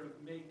sort of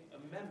make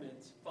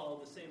amendments follow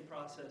the same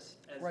process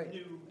as Right.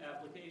 new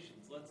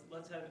applications.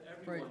 Let's have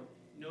everyone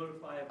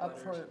notify Up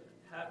abutters, front.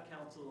 have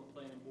council and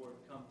planning board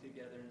come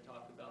together and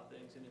talk about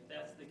things. And if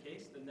that's the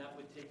case, then that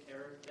would take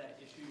care of that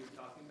issue you're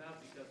talking about,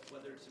 because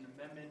whether it's an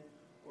amendment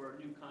or a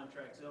new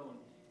contract zone,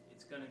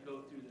 it's gonna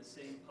go through the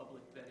same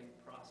public vetting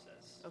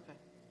process. Okay,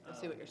 I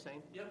see what you're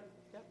saying. Yep.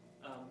 Yep.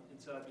 And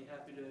so I'd be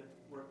happy to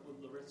work with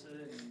Larissa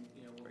and,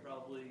 we'll Great.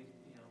 probably,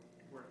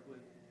 work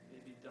with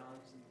maybe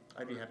Don's and.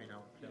 I'd be happy to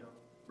help. You know,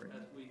 Great.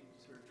 as we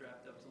sort of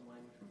draft up some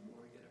language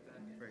before we get it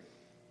back. Great.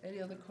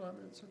 Any other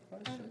comments or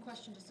I have a questions?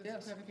 question, just as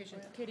Yes, a clarification.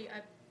 go ahead. Katie,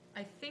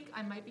 I think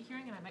I might be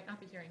hearing and I might not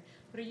be hearing,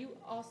 but are you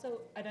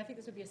also, and I think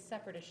this would be a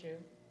separate issue,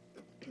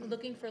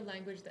 looking for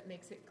language that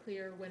makes it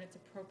clear when it's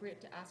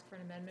appropriate to ask for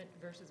an amendment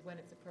versus when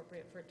it's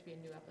appropriate for it to be a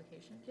new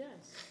application?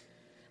 Yes.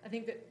 I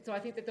think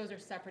that those are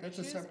separate That's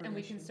a issues. separate And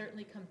we can issue.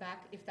 certainly come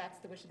back, if that's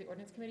the wish of the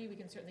ordinance committee, we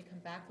can certainly come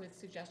back with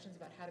suggestions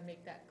about how to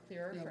make that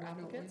clearer Yeah, for why don't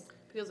we? applicants.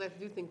 Because I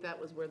do think that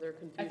was where their I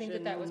think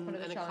confusion. that was one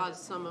of the And it challenges.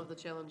 caused some of the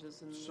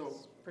challenges in So,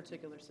 this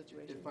particular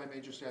situation. If I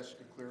may just ask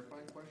a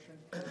clarifying question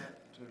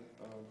to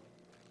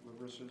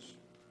Larissa's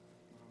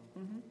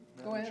Mhm.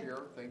 Go Madam ahead. Chair,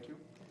 thank you.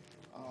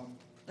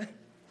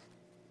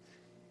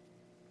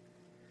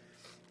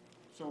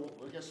 So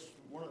I guess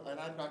and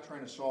I'm not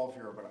trying to solve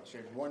here, but I'm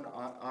saying one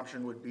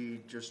option would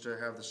be just to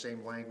have the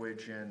same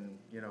language and,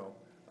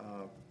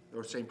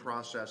 or same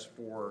process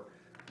for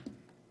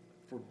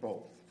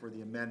both, for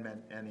the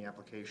amendment and the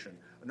application.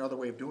 Another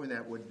way of doing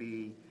that would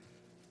be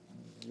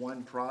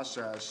one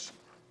process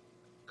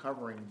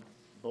covering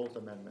both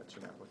amendments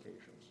and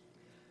applications.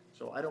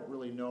 So I don't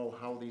really know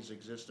how these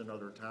exist in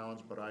other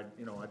towns, but I'd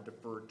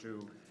defer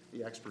to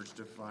the experts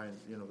to find,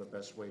 the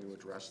best way to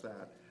address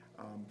that.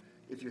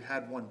 If you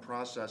had one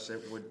process,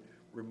 it would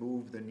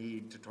remove the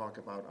need to talk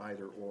about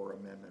either or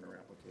amendment or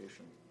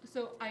application.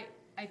 So I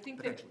think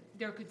that Potentially.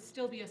 there could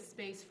still be a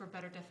space for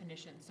better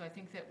definition. So I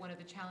think that one of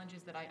the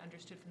challenges that I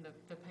understood from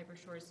the Piper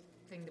Shores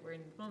thing that we're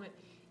in at the moment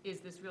is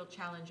this real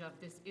challenge of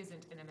this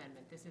isn't an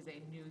amendment, this is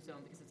a new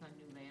zone because it's on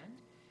new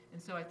land.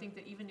 And so I think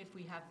that even if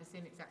we have the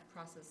same exact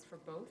process for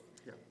both,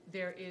 Yeah.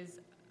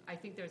 I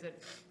think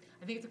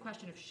it's a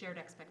question of shared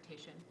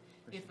expectation.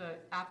 If an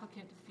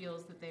applicant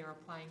feels that they are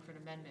applying for an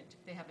amendment,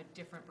 they have a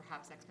different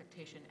perhaps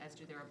expectation, as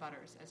do their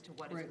abutters, as to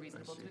what is Right.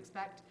 reasonable I to see.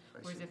 expect. I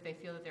Whereas see. if they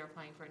feel that they're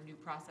applying for a new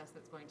process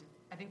that's going to,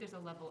 I think there's a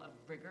level of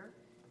rigor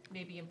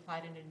maybe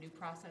implied in a new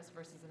process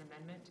versus an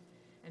amendment.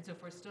 And so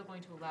if we're still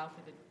going to allow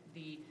for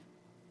the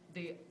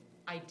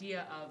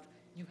idea of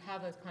you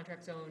have a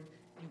contract zone,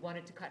 you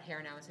wanted to cut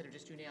hair now instead of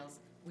just do nails,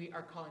 we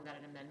are calling that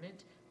an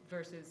amendment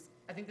versus,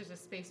 I think there's a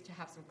space to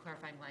have some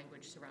clarifying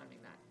language surrounding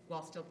that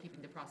while still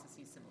keeping the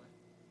processes similar.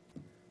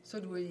 So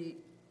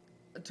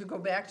to go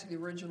back to the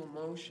original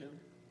motion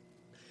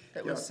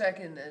that was Yeah.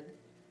 seconded,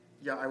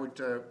 Yeah, I would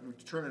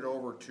turn it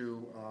over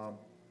to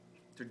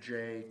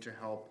Jay to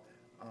help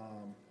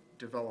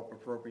develop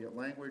appropriate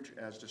language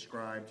as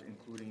described,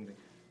 including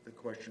the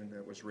question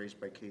that was raised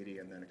by Katie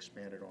and then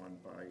expanded on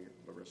by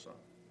Larissa,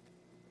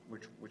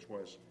 which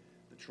was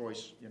the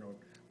choice,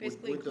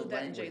 Basically with the include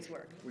that in language. Jay's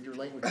work. With your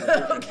language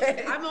revision.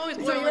 okay. I'm always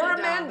So boiling you're it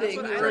down. That's amending,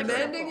 what I you're like to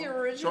amending call. your So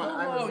original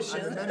I'm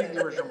motion. amending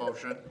the original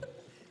motion.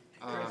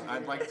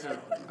 I'd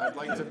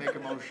like to make a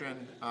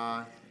motion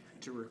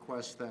to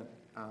request that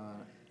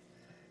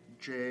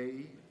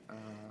Jay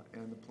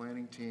and the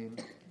planning team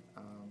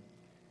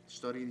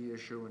study the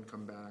issue and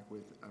come back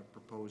with a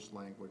proposed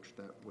language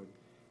that would,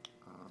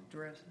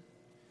 Dress.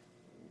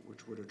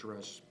 which would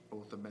address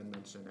both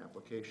amendments and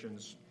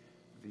applications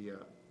via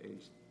a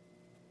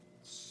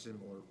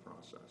similar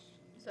process,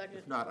 Second,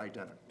 if not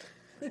identical.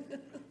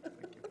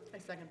 I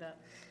second that.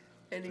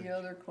 Any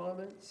other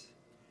comments?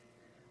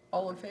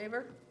 All in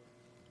favor?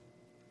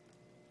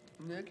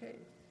 Okay.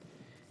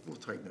 We'll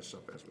tighten this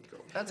up as we go.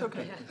 That's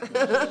okay.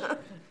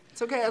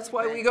 It's okay, that's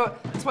why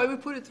we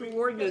put it through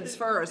ordinance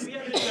first. Do we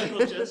have a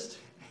general gist?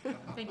 Thank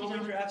you, When we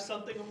gentlemen. draft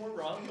something and we're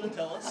wrong, you'll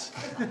tell us.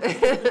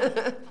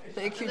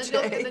 Thank you, And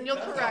then Jay. you'll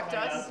correct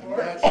us.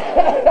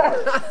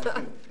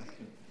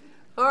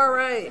 All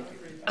right.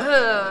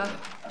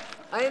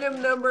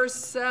 Item number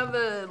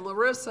 7,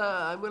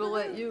 Larissa, I'm gonna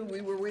let you,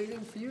 we were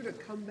waiting for you to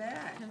come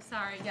back. I'm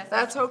sorry, yes.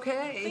 That's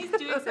okay. Please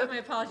do accept my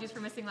apologies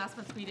for missing last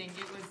month's meeting.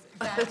 It was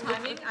bad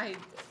timing. I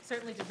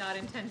certainly did not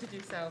intend to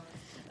do so.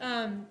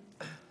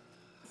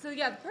 So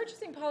yeah, the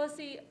purchasing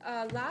policy,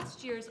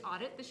 last year's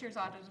audit, this year's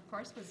audit, of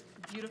course, was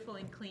beautiful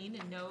and clean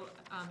and no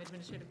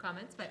administrative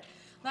comments. But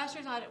last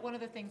year's audit, one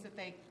of the things that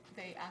they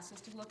asked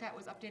us to look at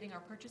was updating our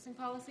purchasing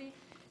policy.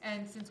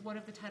 And since one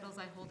of the titles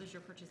I hold is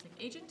your purchasing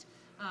agent,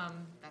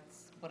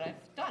 that's what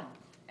I've done.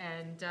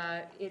 And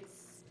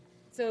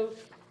some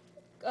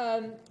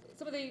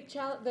of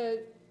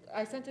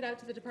I sent it out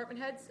to the department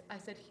heads. I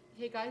said,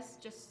 hey guys,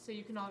 just so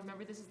you can all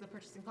remember, this is the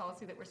purchasing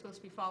policy that we're supposed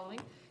to be following.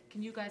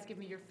 Can you guys give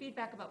me your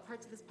feedback about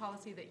parts of this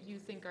policy that you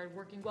think are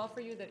working well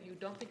for you, that you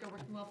don't think are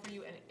working well for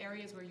you, and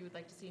areas where you would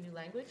like to see new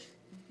language?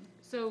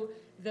 So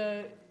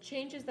the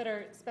changes that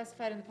are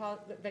specified in the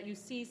that you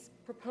see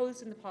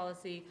proposed in the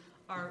policy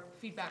are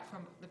feedback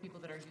from the people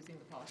that are using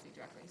the policy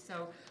directly.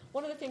 So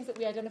one of the things that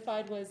we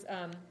identified was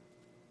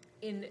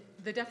in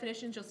the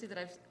definitions, you'll see that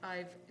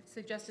I've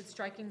suggested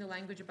striking the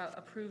language about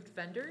approved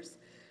vendors.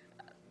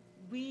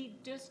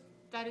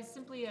 That is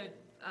simply a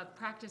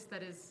practice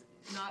that is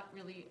not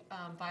really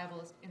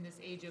viable in this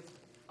age of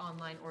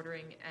online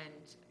ordering,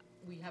 and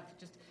we have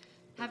just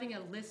having a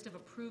list of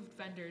approved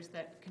vendors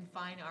that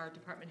confine our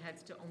department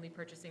heads to only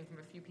purchasing from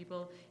a few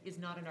people is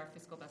not in our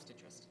fiscal best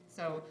interest.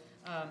 So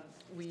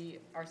we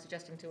are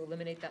suggesting to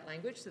eliminate that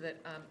language so that,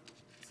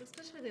 so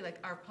especially like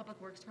our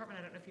public works department,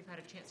 I don't know if you've had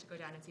a chance to go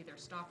down and see their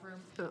stock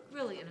room.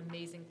 Really an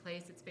amazing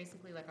place. It's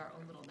basically like our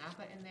own little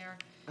Napa in there.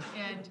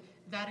 And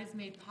that is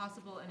made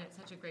possible and at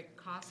such a great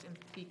cost, and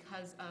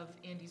because of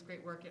Andy's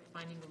great work at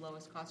finding the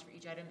lowest cost for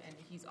each item, and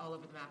he's all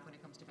over the map when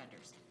it comes to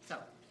vendors. So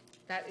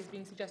that is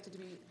being suggested to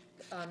be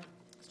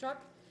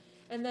struck.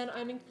 And then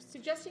I'm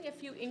suggesting a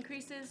few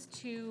increases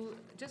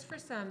just for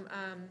some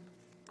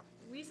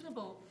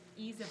reasonable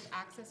ease of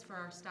access for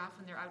our staff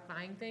when they're out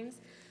buying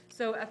things.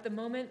 So at the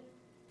moment,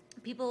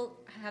 people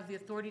have the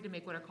authority to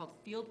make what are called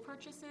field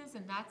purchases,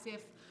 and that's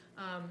if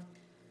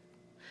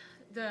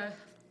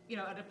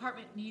a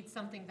department needs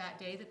something that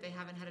day that they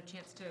haven't had a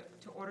chance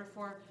to order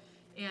for,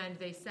 and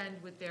they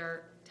send with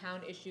their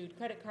town-issued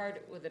credit card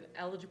with an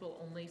eligible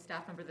only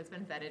staff member that's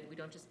been vetted. We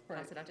don't just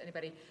pass it out to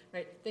anybody,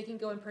 right? They can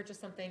go and purchase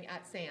something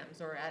at Sam's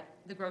or at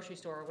the grocery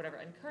store or whatever.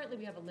 And currently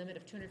we have a limit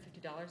of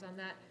 $250 on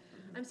that.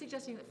 I'm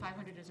suggesting that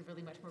 $500 is a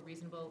really much more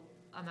reasonable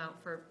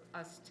amount for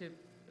us to.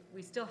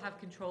 We still have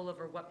control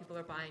over what people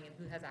are buying and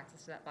who has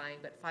access to that buying,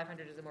 but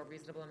 $500 is a more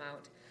reasonable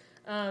amount.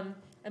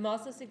 I'm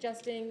also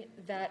suggesting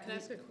that. Can I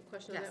ask a quick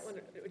question on that one?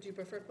 Or would you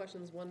prefer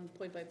questions one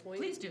point by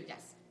point? Please do,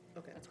 yes.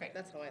 Okay. That's great.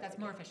 That's how I That's like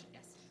more it. efficient,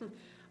 yes.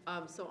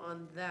 So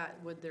on that,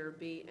 would there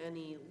be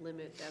any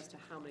limit as to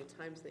how many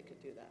times they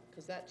could do that?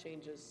 Because that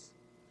changes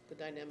the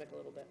dynamic a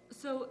little bit.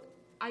 So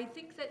I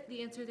think that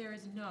the answer there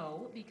is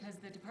no, because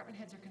the department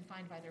heads are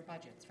confined by their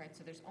budgets, right?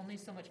 So there's only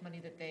so much money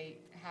that they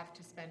have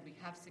to spend. We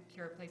have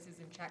secure places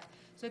in check.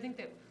 So I think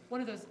that one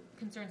of those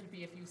concerns would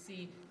be if you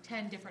see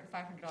 10 different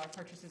 $500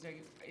 purchases,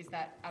 is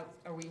that out?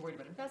 Are we worried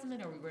about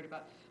embezzlement? Are we worried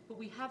about? But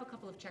we have a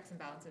couple of checks and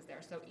balances there.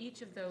 So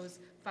each of those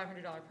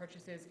 $500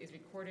 purchases is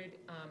recorded,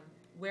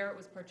 where it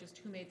was purchased,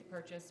 who made the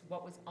purchase,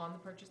 what was on the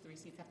purchase. The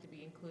receipts have to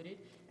be included,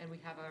 and we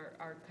have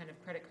our kind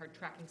of credit card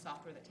tracking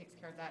software that takes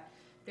care of that.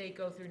 They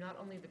go through not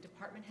only the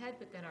department head,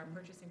 but then our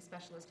purchasing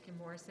specialist, Kim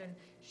Morrison.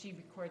 She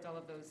records all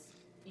of those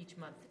each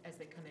month as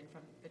they come in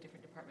from the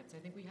different departments. I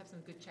think we have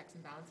some good checks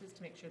and balances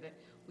to make sure that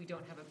we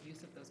don't have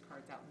abuse of those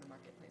cards out in the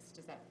marketplace.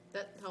 Does that?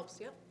 That helps,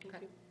 yep. Thank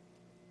Okay. you.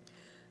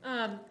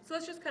 So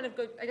let's just kind of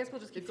go, I guess we'll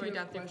just keep going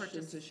down through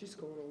purchase. She's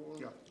going along,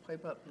 Yeah.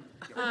 pipe up.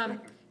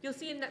 You'll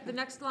see in the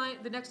next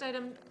line, the next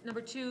item,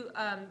 number 2,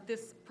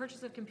 this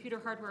purchase of computer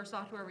hardware or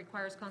software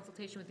requires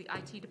consultation with the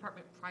IT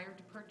department prior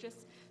to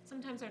purchase.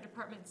 Sometimes our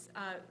departments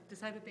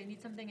decide that they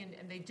need something,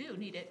 and they do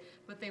need it,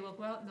 but they will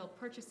go out and they'll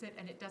purchase it,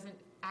 and it doesn't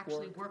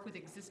actually work with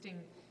existing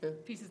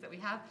pieces that we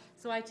have.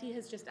 So IT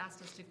has just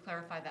asked us to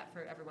clarify that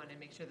for everyone and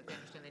make sure that they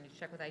understand they need to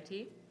check with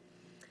IT.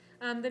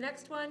 The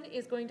next one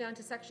is going down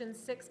to section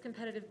 6,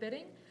 competitive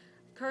bidding.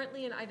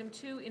 Currently in item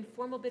 2,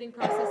 informal bidding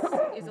process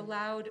is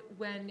allowed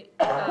when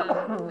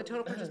the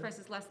total purchase price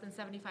is less than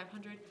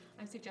 $7,500.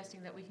 I'm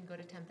suggesting that we can go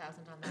to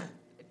 $10,000 on that.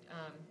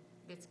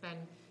 It's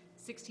been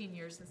 16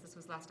 years since this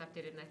was last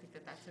updated, and I think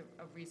that that's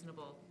a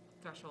reasonable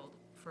threshold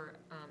for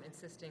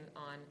insisting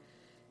on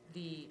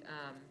the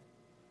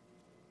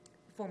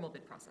formal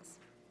bid process.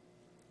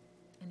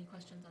 Any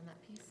questions on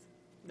that piece?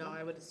 No,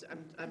 I would,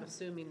 I'm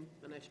assuming,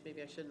 and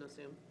maybe I shouldn't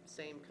assume,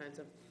 same kinds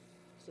of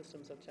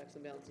systems of checks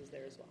and balances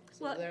there as well.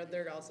 So Well,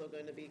 they're also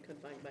going to be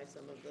confined by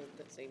some of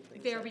the same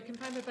things. There, we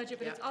confine the budget,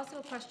 but it's Yeah. also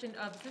a question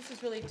of, this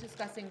is really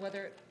discussing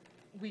whether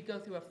we go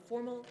through a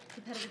formal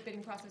competitive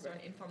bidding process or an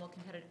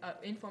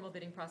informal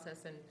bidding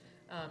process, and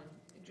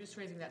just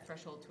raising that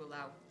threshold to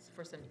allow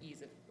for some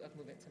ease of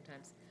movement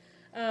sometimes.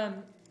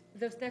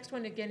 The next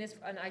one, again, is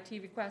an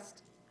IT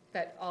request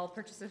that all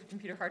purchases of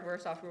computer hardware or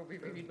software will be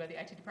reviewed by the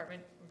IT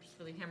department. We're just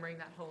really hammering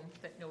that home,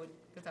 that no one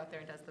goes out there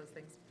and does those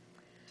things.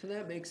 So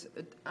that makes,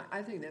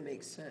 I think that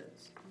makes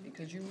sense,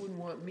 because you wouldn't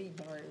want me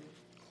buying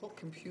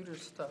computer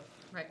stuff.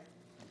 Right.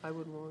 I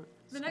would want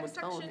The someone next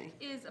telling section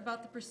me. is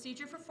about the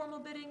procedure for formal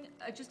bidding,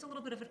 just a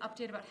little bit of an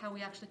update about how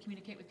we actually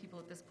communicate with people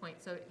at this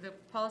point. So the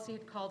policy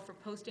had called for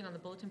posting on the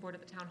bulletin board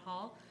at the town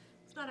hall.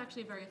 It's not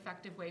actually a very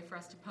effective way for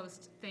us to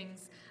post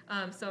things,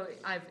 so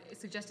I've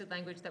suggested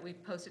language that we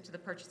post it to the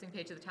purchasing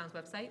page of the town's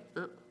website.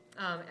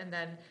 And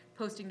then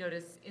posting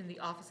notice in the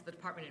office of the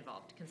department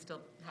involved can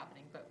still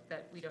happening, but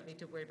that we don't need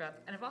to worry about.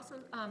 And I've also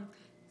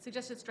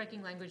suggested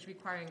striking language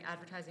requiring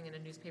advertising in a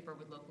newspaper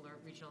with local or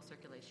regional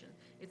circulation.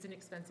 It's an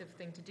expensive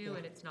thing to do,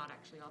 and it's not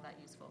actually all that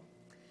useful.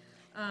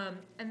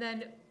 And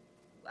then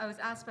I was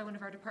asked by one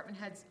of our department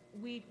heads,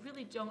 we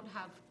really don't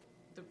have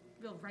the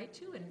real right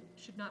to and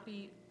should not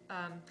be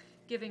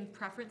giving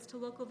preference to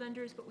local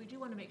vendors, but we do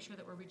want to make sure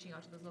that we're reaching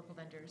out to those local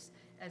vendors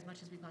as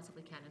much as we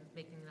possibly can and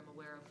making them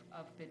aware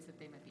of bids that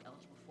they might be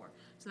eligible for.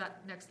 So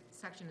that next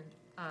section,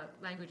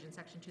 language in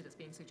section 2 that's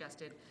being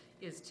suggested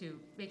is to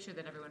make sure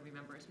that everyone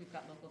remembers we've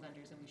got local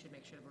vendors and we should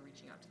make sure that we're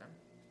reaching out to them.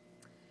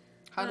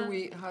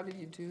 How do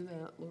you do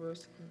that,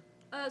 Lois?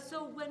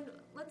 So when,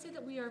 let's say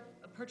that we are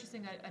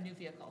purchasing a new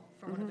vehicle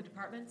for one of the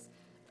departments,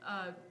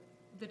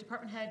 the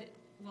department head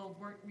will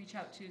reach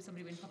out to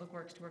somebody in Public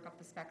Works to work up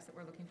the specs that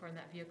we're looking for in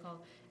that vehicle,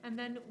 and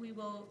then we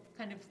will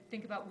kind of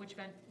think about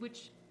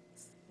which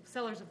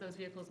sellers of those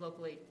vehicles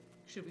locally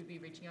should we be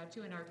reaching out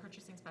to, and our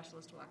purchasing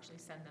specialist will actually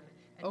send them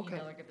an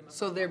email or give them a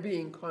So phone they're call.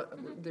 being,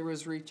 there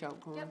is reach out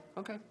going? Yep.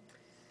 Okay.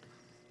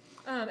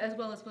 As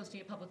well as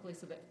posting it publicly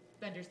so that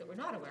vendors that we're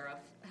not aware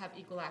of have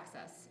equal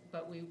access,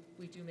 but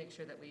we do make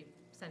sure that we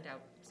send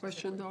out.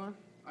 Question, specifically. Dawn?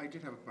 I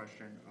did have a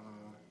question.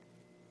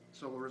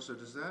 So Larissa,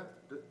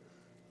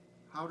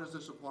 how does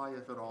this apply,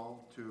 if at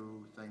all,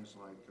 to things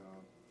like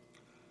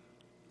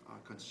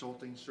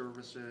consulting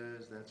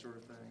services, that sort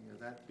of thing? Would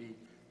that be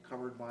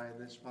covered by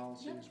this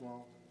policy Yep. as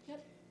well?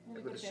 Yep. When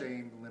we With go the to bid.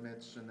 same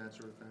limits and that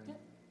sort of thing? Yep.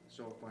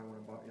 So if I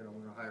want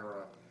to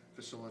hire a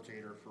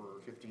facilitator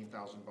for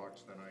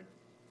 $15,000, then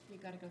You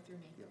gotta go through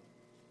me.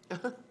 I'm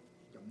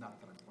not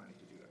that I'm planning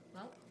to do that.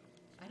 Well,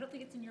 I don't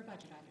think it's in your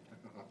budget either.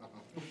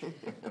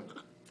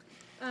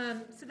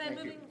 So then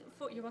Thank you.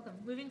 you're welcome.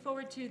 Moving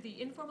forward to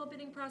the informal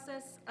bidding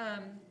process,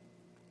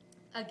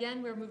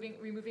 again, we're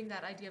removing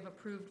that idea of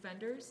approved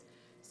vendors.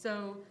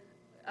 So,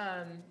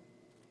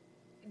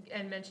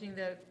 and mentioning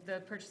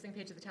the purchasing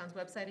page of the town's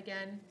website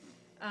again.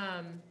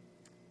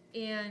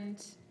 And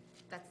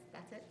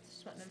that's it,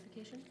 SWOT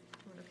notification.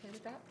 Everyone okay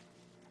with that?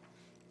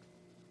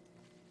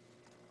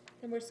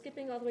 And we're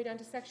skipping all the way down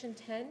to section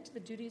 10, to the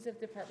duties of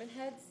department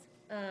heads.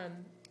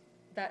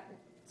 That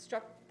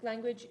struck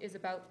language is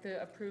about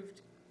the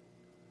approved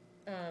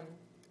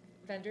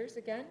vendors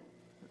again.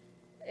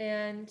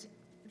 And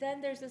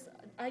then there's this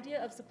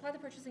idea of supply the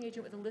purchasing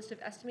agent with a list of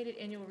estimated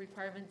annual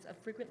requirements of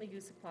frequently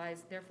used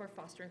supplies, therefore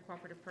fostering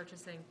cooperative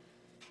purchasing.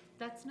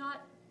 That's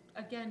not,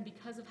 again,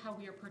 because of how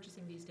we are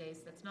purchasing these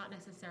days, that's not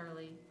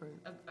necessarily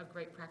a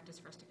great practice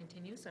for us to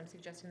continue, so I'm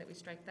suggesting that we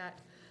strike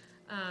that.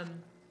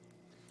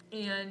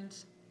 And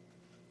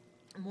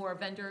more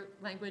vendor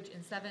language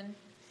in 7.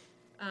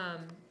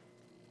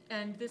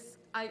 And this,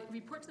 I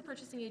report to the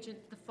purchasing agent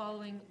the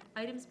following: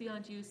 items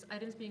beyond use,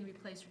 items being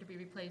replaced or to be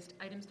replaced,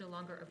 items no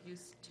longer of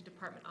use to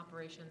department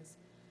operations.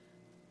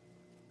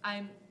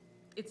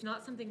 It's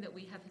not something that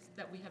we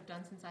have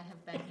done since I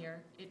have been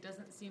here. It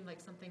doesn't seem like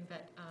something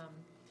that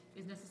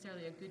is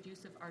necessarily a good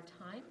use of our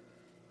time,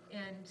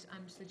 and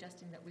I'm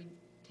suggesting that we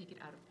take it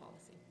out of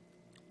policy.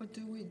 What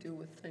do we do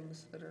with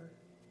things that are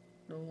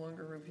no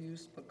longer of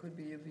use but could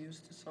be of use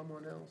to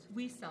someone else?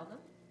 We sell them.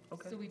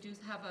 Okay. So we do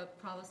have a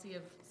policy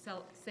of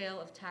sale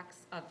of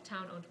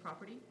town-owned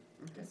property.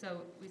 Okay.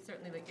 So we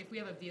certainly, if we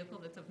have a vehicle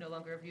that's of no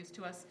longer of use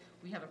to us,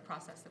 we have a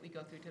process that we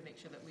go through to make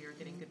sure that we are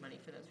getting good money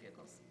for those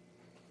vehicles.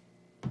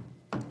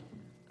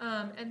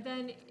 And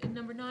then in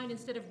number 9,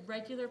 instead of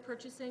regular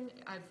purchasing,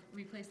 I've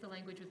replaced the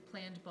language with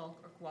planned bulk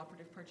or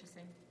cooperative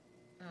purchasing.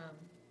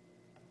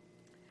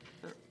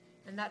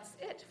 And that's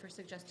it for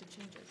suggested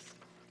changes.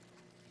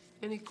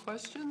 Any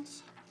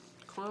questions,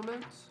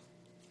 comments?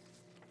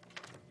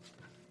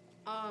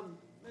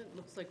 It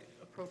looks like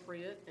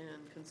appropriate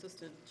and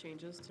consistent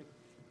changes to,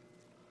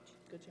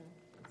 good job.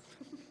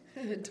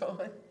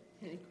 Dawn,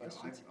 any Yeah,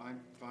 questions? I'm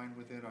fine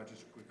with it. I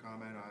just quick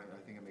comment. I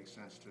think it makes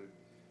sense to,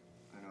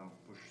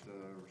 push the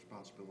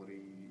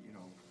responsibility,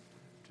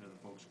 to the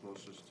folks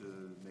closest to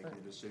making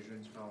the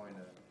decisions following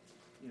a,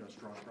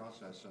 strong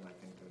process. And I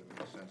think that it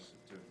makes sense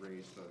to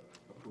raise the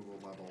approval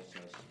levels,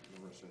 as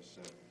Larissa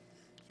said.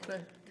 So,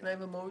 Can I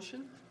have a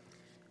motion?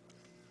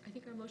 I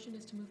think our motion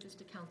is to move this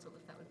to council,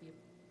 if that would be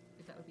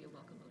a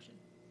welcome motion.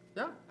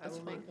 Yeah, I that's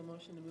will fine. make a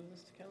motion to move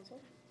this to council.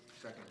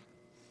 Second.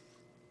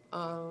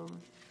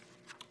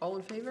 All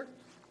in favor?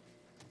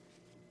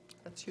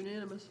 That's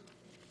unanimous.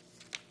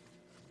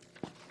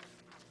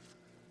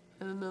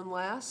 And then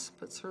last,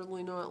 but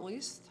certainly not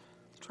least,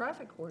 the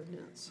traffic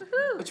ordinance,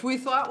 which we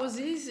thought was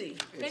easy.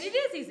 And it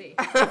is easy.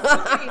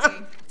 Super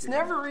easy. It's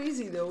never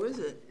easy though, is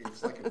it?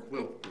 It's like a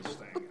quilt, this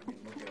thing. I mean,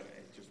 look at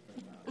it, it's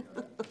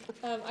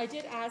just been, I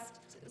did ask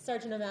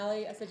Sergeant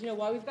O'Malley, I said,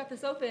 while we've got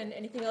this open,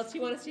 anything else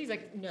you want us to? He's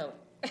like, no.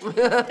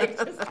 Like,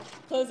 just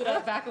close it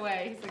up, back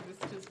away. He's like, this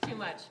is just too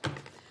much.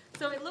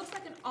 So it looks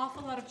like an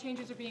awful lot of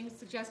changes are being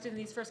suggested in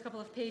these first couple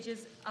of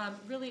pages.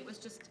 Really, it was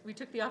just, we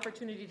took the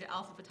opportunity to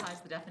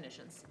alphabetize the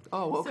definitions.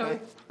 Oh, okay.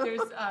 So there's,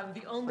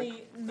 the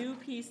only new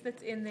piece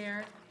that's in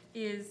there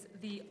is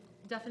the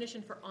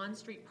definition for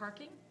on-street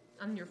parking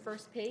on your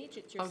first page.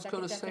 It's I your was second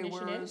gonna say,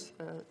 definition where in. is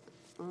that?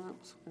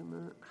 Oops, wait a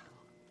minute.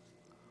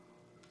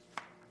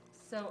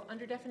 So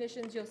under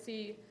definitions, you'll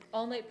see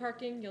all-night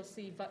parking, you'll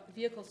see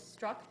vehicles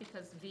struck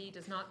because V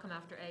does not come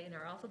after A in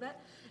our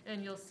alphabet,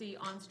 and you'll see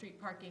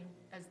on-street parking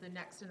as the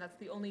next, and that's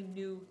the only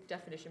new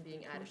definition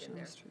being added in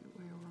there.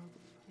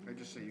 I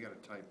just say you got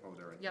a typo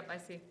there. I think. Yep, I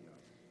see. Yeah.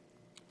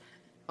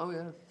 Oh, yeah.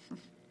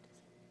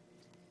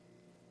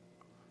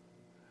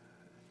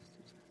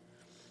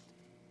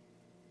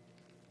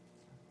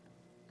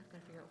 I've got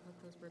to figure out what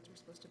those words are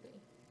supposed to be.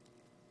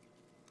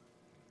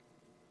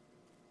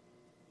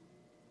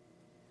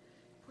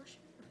 Portion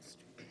of the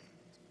street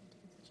is painted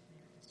in such a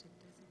manner as to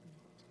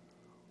designate.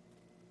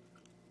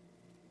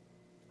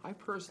 I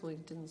personally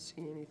didn't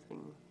see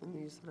anything in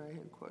these that I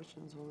had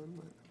questions on,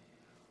 but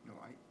No,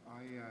 I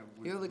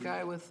would. you're the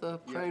guy with the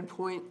Yeah. Pine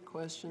Point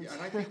questions. Yeah,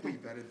 and I think we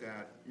vetted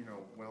that,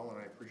 well, and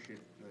I appreciate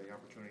the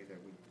opportunity that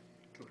we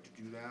took to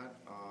do that.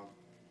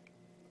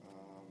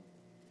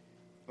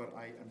 But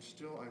I'm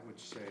still, I would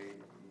say,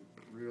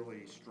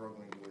 really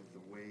struggling with the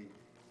way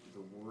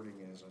the wording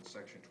is on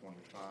section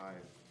 25.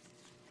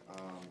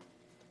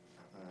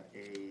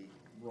 A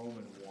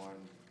Roman 1,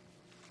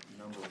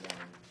 number 1.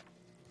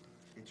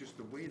 It's just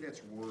the way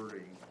that's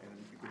wording, and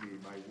it could be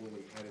my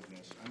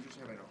woolly-headedness. I'm just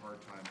having a hard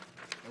time.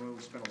 I know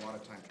we spent a lot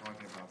of time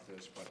talking about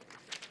this, but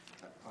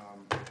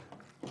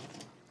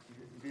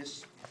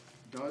this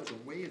does, the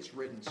way it's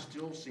written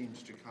still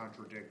seems to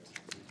contradict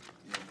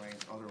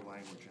other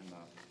language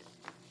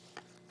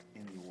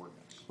in the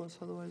ordinance. Unless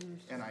otherwise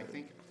there's. And I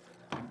think,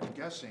 I'm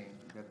guessing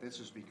that this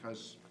is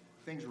because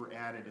things were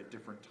added at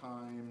different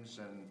times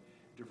and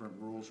different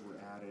rules were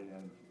added,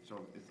 and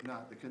so it's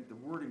not, the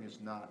wording is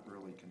not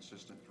really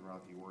consistent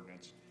throughout the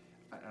ordinance.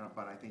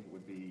 But I think it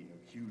would be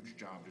a huge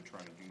job to try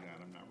to do that.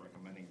 I'm not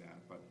recommending that,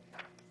 but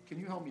can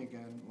you help me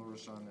again,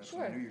 Larissa, on this?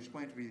 Sure. I knew you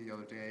explained to me the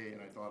other day,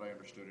 and I thought I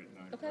understood it,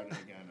 and I Okay. read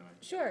it again, and I.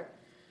 Sure.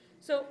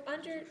 So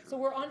so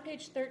we're on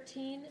page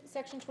 13,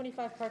 section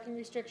 25, parking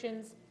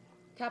restrictions,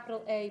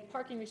 capital A,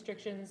 parking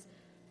restrictions,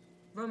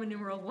 Roman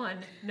numeral 1,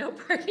 no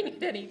parking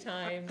at any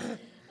time.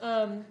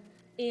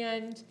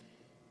 And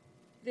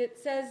it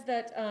says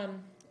that,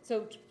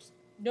 so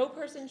no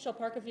person shall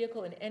park a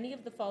vehicle in any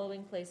of the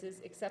following places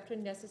except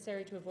when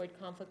necessary to avoid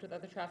conflict with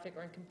other traffic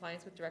or in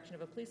compliance with direction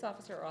of a police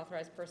officer or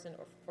authorized person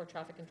or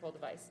traffic control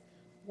device.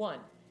 1,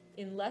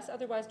 unless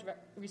otherwise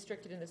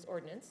restricted in this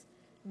ordinance,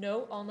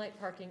 no all-night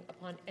parking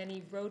upon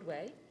any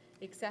roadway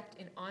except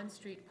in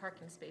on-street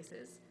parking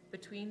spaces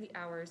between the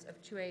hours of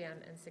 2 a.m.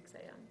 and 6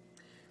 a.m.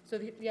 So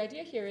the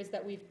idea here is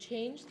that we've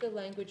changed the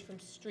language from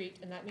street,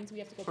 and that means we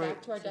have to go back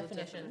Right. to our So the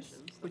definitions,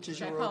 Which is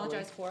which I your roadway.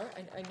 apologize for.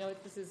 I know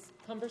this is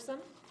cumbersome.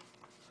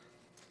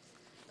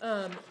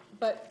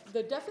 But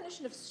the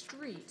definition of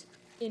street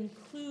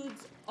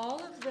includes all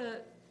of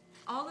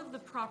the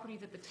property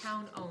that the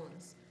town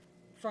owns,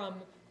 from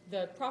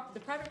the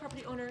private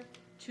property owner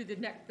to the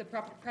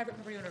private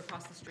property owner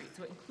across the street.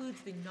 So it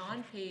includes the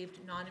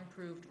non-paved,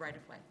 non-improved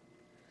right-of-way.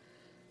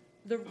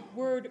 The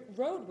word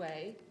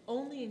roadway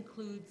only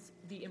includes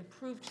the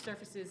improved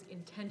surfaces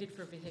intended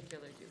for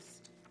vehicular use.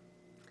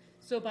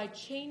 So by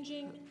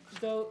changing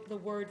the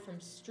word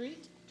from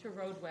street to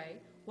roadway,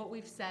 what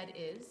we've said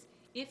is,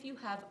 if you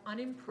have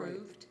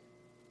unimproved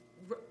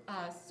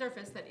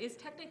surface that is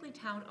technically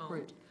town-owned,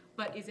 Right.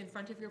 but is in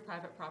front of your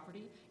private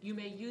property, you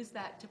may use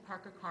that to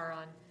park a car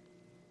on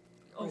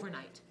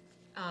overnight.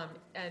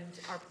 And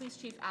our police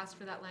chief asked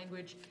for that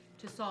language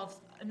to solve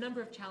a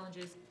number of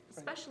challenges,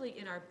 especially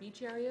in our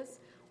beach areas.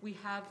 We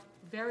have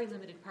very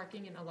limited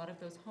parking in a lot of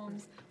those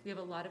homes. We have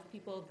a lot of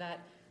people that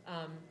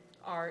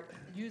are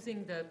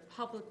using the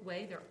public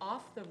way. They're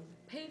off the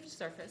paved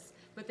surface,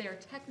 but they are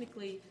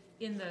technically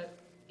in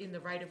the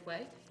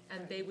right-of-way,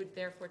 and they would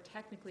therefore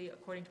technically,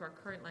 according to our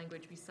current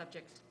language, be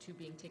subject to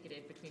being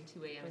ticketed between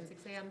 2 a.m. and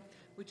 6 a.m.,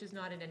 which is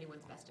not in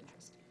anyone's best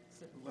interest.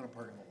 So, Let them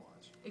park in the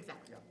lawns.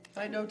 exactly.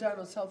 Yeah. I know down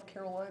in South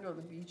Carolina, on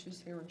the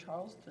beaches here in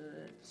Charleston,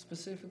 it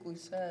specifically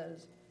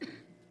says,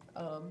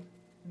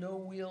 no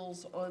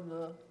wheels on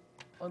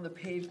the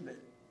pavement.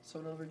 So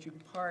in other words, you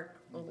can park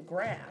on the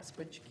grass,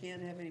 but you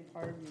can't have any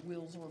part of your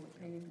wheels on the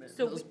pavement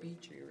So in those we-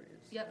 beach areas.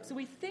 Yep, so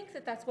we think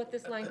that that's what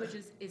this language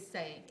is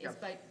saying, is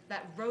Yep. by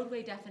that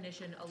roadway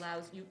definition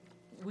allows you,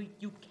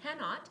 you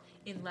cannot,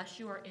 unless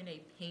you are in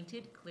a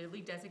painted,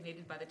 clearly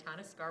designated by the town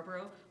of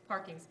Scarborough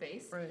parking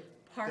space, Right,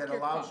 park That your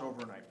allows car.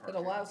 overnight it parking.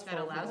 allows for. That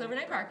allows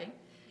overnight parking.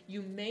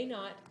 You may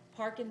not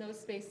park in those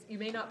spaces, you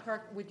may not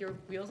park with your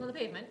wheels on the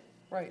pavement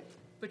Right,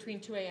 between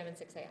 2 AM and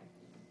 6 AM.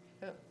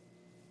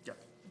 Yeah,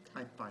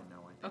 I'm fine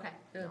now, I think.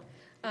 Okay.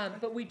 yeah,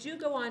 But we do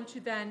go on to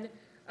then,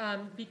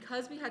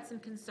 because we had some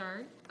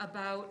concern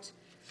about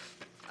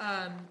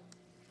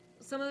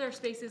some of their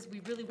spaces, we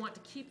really want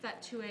to keep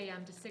that 2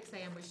 AM to 6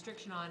 AM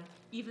restriction on,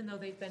 even though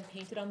they've been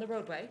painted on the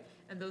roadway,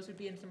 and those would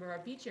be in some of our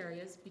beach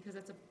areas, because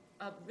it's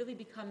really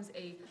becomes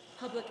a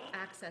public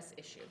access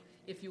issue.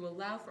 If you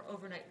allow for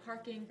overnight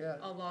parking Yeah.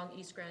 along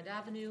East Grand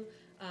Avenue,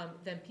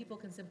 then people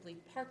can simply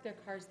park their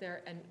cars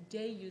there, and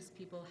day-use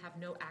people have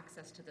no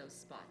access to those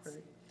spots.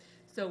 Right.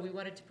 So we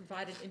wanted to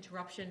provide an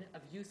interruption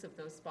of use of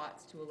those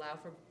spots to allow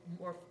for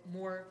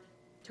more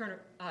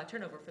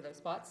turnover for those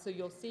spots. So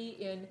you'll see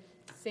in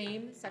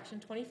same section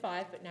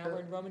 25, but now we're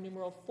in Roman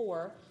numeral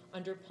 4,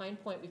 under Pine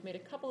Point. We've made a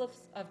couple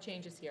of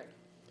changes here.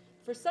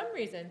 For some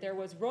reason, there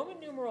was Roman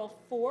numeral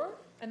 4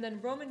 and then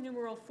Roman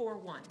numeral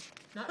 4-1.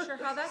 Not sure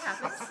how that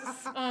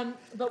happens.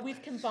 But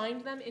we've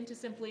combined them into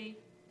simply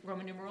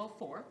Roman numeral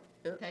 4.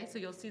 Yep. Okay, so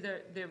you'll see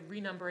the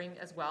renumbering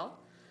as well.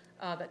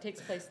 That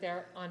takes place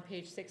there on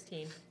page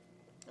 16.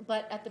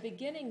 But at the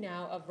beginning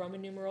now of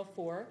Roman numeral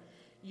 4,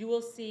 you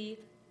will see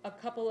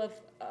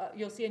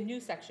you'll see a new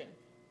section,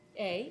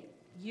 A,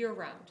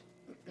 year-round.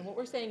 And what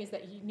we're saying is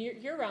that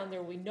year-round,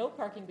 there will be no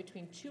parking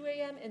between 2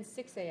 AM and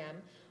 6 AM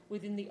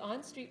within the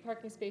on-street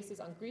parking spaces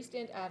on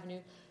Greasestand Avenue.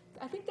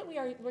 I think that we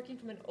are working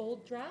from an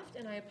old draft,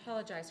 and I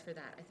apologize for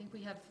that. I think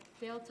we have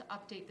failed to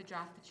update the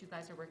draft that you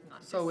guys are working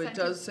on. so This it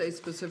does sentence-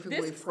 say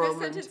specifically this from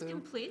and sentence to.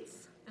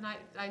 completes, and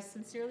I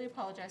sincerely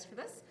apologize for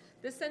this.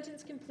 This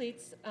sentence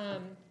completes,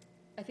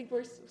 I think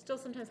we're still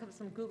sometimes have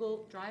some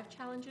Google Drive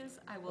challenges.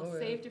 I will Oh, yeah.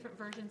 save different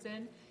versions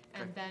in,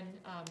 and Okay. then,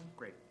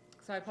 Great.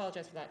 so I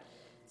apologize for that.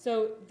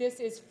 So this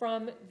is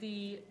from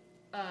the,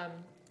 I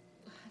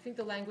think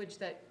the language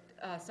that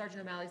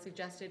Sergeant O'Malley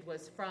suggested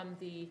was from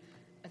the,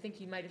 I think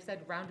he might have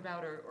said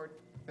roundabout or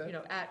Okay.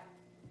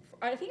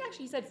 I think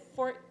actually he said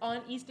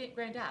on East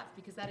Grand Ave,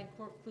 because that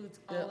includes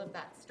all Yeah. of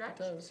that It stretch.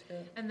 does,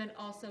 yeah. And then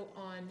also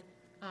on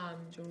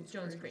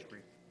Jones Creek.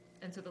 Great.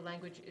 And so the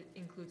language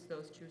includes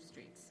those two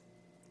streets.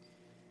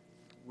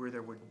 Where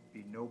there would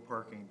be no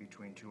parking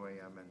between 2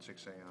 AM and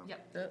 6 AM.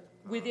 Yep. Yeah.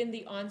 Within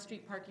the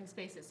on-street parking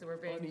spaces, so we're On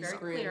being East very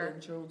Grand clear.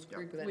 and Jones Yep.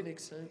 Creek, that With-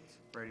 makes sense.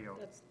 Radio.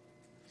 That's,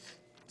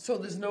 So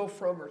there's no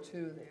from or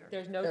to there?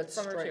 There's no That's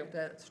from or strike- to.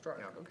 That's struck,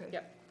 Yeah. okay.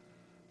 Yep.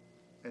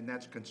 And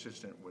that's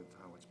consistent with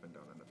how it's been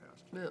done in the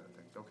past. Yeah. I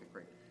think. Okay,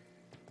 great.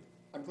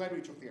 I'm glad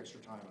we took the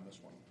extra time on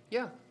this one.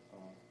 Yeah,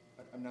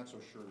 I'm not so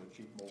sure that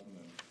Chief Moulton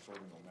and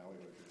Sergeant O'Malley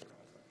would agree with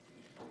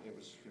that. It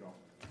was, you know,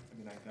 I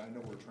mean, I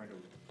know we're trying to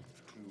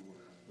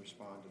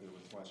respond to their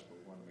request, but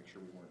we want to make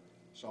sure we weren't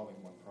solving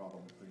one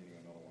problem and creating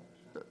another one.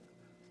 So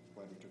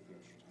glad we took the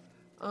extra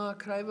time.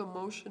 could I have a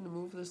motion to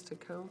move this to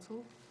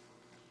council?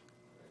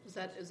 is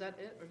that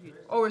it, or you?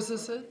 Oh, is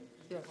this it?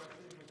 Yeah.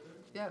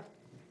 Yeah,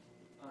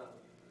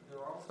 There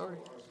are also Sorry.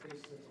 are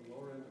spaces at the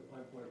lower end of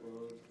Pine Point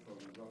Road from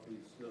roughly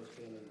Snow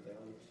Cannon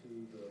down to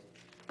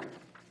the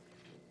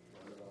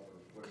roundabout or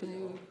whatever can you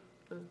you,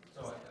 call it.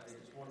 So I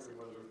just wonder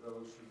whether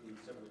those should be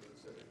separately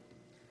considered.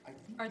 I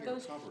think Are they're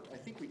those- covered. I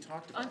think we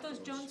talked about Aren't those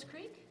Jones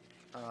Creek?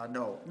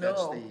 No,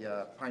 that's No.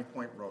 the Pine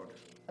Point Road.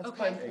 that's Okay.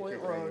 Pine Point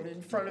AKA Road,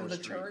 in front of the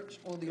Depot Street. church,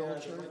 or the Yeah, old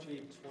there church? might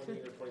be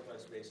 20 or 25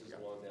 spaces Yeah.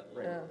 along that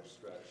Right. lower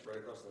stretch, right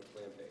across the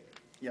plan page.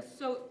 Yep.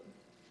 So,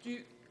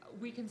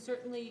 we can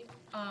certainly,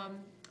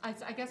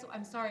 I guess,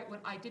 I'm sorry,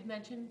 what I did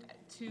mention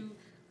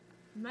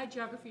my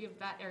geography of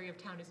that area of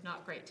town is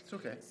not great. It's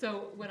okay.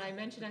 So when I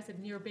mentioned, I said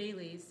near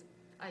Bailey's,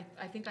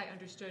 I think I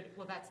understood,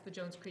 well, that's the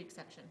Jones Creek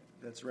section.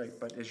 That's right,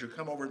 but as you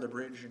come over the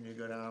bridge and you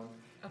go down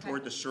Okay.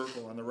 toward the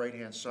circle on the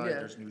right-hand side, Yeah.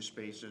 there's new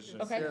spaces.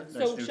 and Okay, Yeah. Nice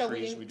so new shall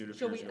trees, we, do the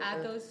shall we trees.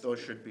 add those? Those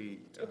should be.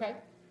 Okay,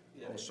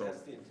 Yeah, if Also-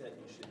 that's the intent,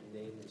 you should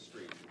name the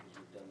street because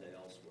you've done that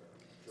elsewhere.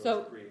 So-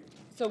 Jones Creek,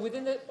 so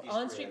within the East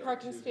on-street Grand are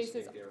parking two spaces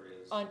distinct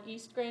areas. on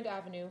East Grand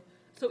Avenue,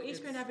 so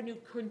East Grand Avenue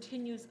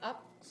continues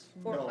up?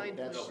 Or No, Pine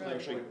that's Point No, Road.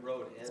 actually, Pine Point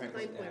Road ends Pine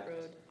Pine at- Point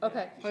Road.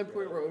 Okay, Pine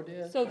Point Road,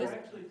 yeah. so It's this,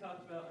 actually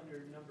talked about under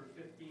number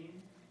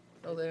 15.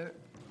 Oh, there,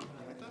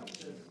 It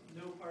says,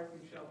 "No parking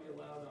shall be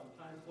allowed on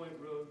Pine Point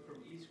Road from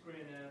East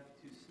Grand Ave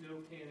to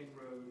Snow Canning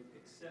Road,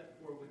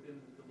 except for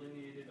within the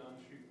delineated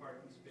on-street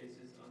parking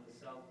spaces on the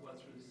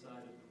southwestern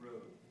side of the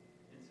road."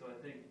 And so I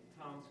think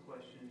Tom's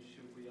question is,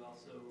 should we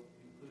also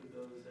include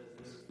those as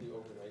This is the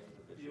overnight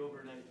the provision.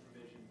 overnight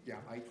provision?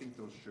 Yeah, I think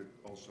those should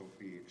also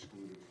be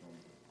excluded from.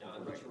 Yeah,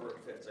 I'm not sure where it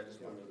fits, I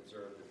just wanted to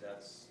observe that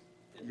that's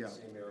in Yeah. the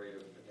same area,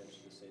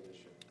 potentially the same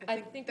issue. I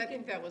think we I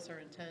think can- that was our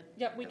intent.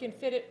 yeah, we can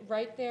fit it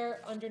right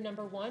there under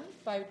number 1,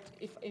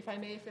 if I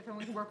may, if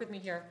everyone can work with me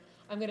here.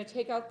 I'm gonna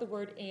take out the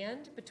word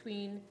 "and"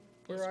 between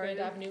Where East are Grand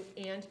you? Avenue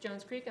and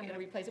Jones Creek, I'm gonna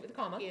replace it with a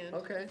comma, And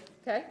okay,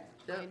 okay?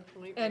 yeah, Pine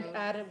Point And Road.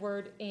 add a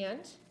word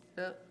 "and,"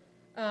 yeah,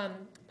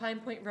 Pine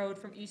Point Road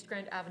from East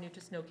Grand Avenue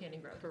to Snow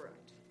Canning Road.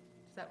 Correct.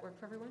 Does that work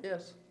for everyone?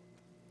 yes.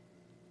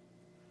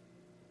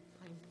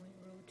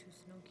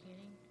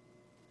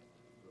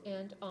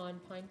 and on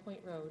Pine Point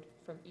Road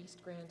from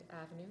East Grand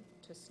Avenue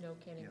to Snow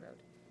Canning Yeah. Road.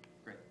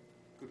 Great,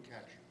 good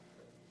catch.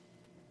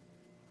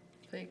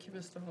 Thank you,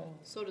 Mr. Hall.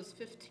 So does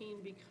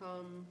 15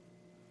 become,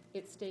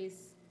 It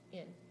stays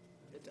in.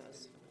 it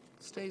does.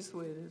 Stays the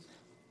way it is.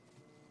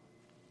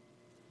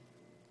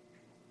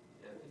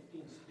 Yeah,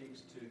 15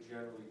 speaks to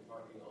generally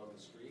parking on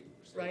the street.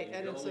 So Right, you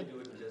and can it's only a do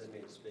it in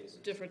designated spaces.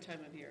 Different time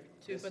of year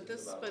too, This but is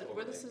this, about but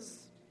where this overnight.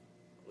 is,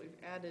 we've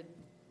added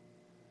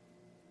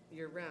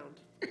year-round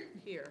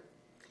here.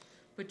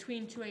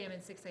 Between 2 AM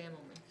and 6 AM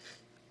only.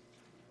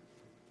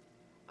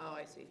 Oh,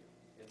 I see.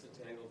 It's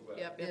a tangled web.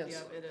 Yep,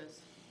 Yes. it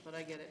is, but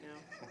I get it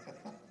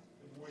now.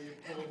 The more you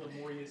pull, the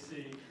more you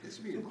see. This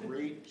would be a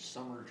great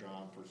summer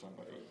job for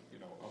somebody, you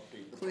know,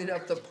 update the. Clean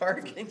up the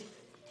parking.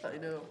 I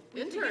know.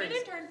 We could get an Interns,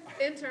 intern.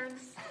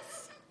 interns.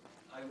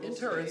 I will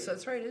Interns, say,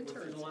 that's right, within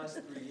interns. the last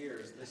 3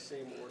 years, this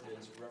same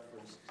ordinance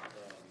referenced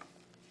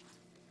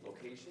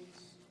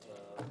locations,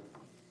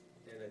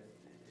 and it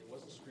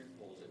wasn't street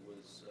poles, it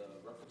was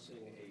referencing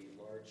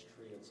a large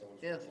tree on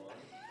someone's Yes. front lawn.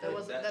 That And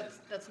wasn't, that is-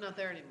 that's not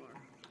there anymore.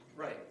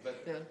 Right,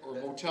 but. Yeah. Or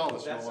motel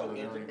that's no That's how longer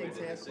there anymore.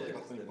 antiquated this is,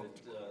 Exactly. that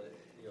it,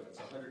 you know, it's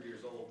 100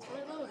 years old. That's what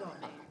I love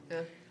about Maine.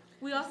 Yeah.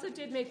 We also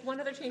did make one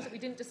other change that we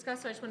didn't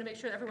discuss, so I just want to make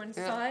sure everyone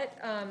Yeah. saw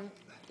it.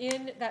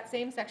 In that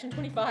same section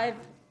 25,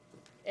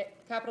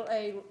 capital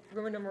A,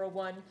 Roman numeral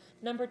 1,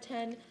 number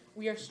 10,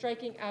 we are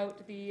striking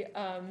out the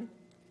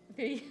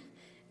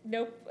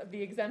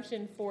the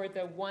exemption for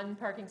the one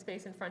parking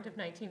space in front of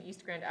 19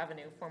 East Grand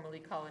Avenue, formerly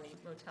Colony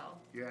Motel.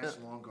 Yeah, it's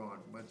long gone,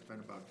 it's been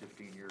about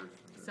 15 years.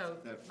 So-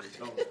 That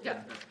result.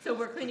 Yeah, so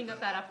we're cleaning up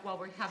that up while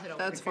we have it open.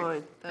 That's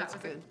fine, that's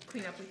That was good. a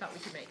cleanup we thought we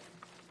could make.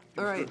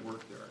 All right. Good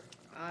work there.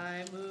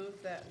 I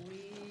move that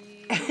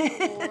we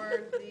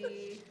forward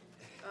the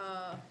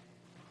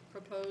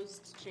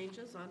proposed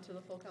changes onto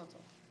the full council.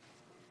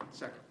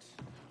 Second.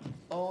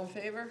 All in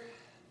favor?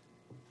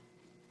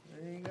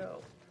 There you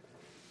go.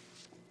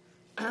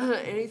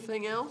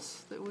 Anything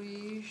else that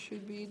we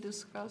should be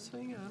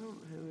discussing? I don't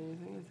have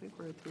anything. I think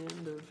we're at the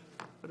end of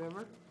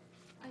whatever.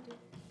 I do.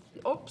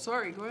 Oh,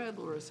 sorry, go ahead,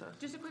 Larissa.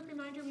 Just a quick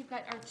reminder, we've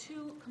got our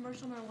 2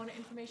 commercial marijuana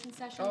information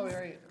sessions Oh,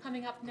 right.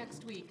 coming up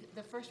next week.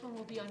 The first one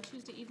will be on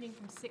Tuesday evening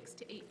from 6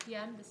 to 8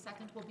 p.m. The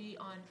second will be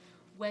on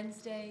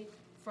Wednesday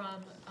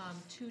from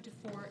 2 to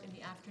 4 in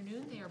the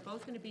afternoon. They are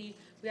both going to be,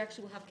 we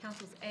actually will have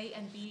councils A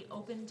and B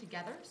open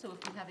together, so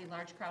if we have a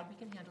large crowd, we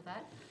can handle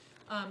that.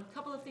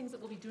 Couple of things that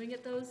we'll be doing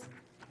at those.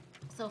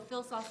 So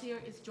Phil Saucier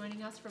is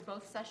joining us for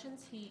both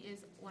sessions. He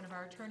is one of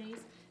our attorneys,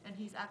 and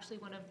he's actually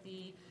one of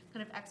the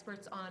kind of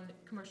experts on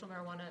commercial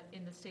marijuana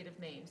in the state of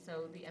Maine.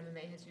 So the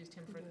MMA has used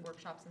him for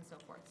workshops and so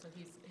forth. So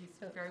he's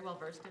very well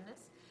versed in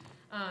this.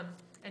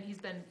 And he's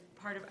been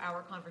part of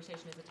our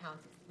conversation as a town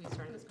since we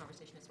started this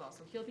conversation as well.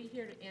 So he'll be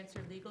here to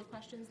answer legal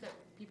questions that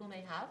people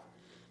may have.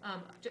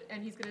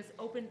 And he's going to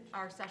open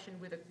our session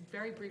with a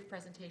very brief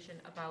presentation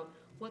about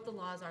what the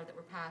laws are that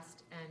were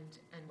passed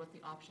and what the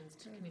options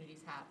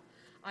communities have.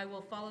 I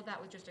will follow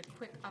that with just a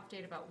quick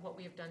update about what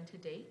we have done to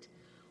date.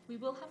 We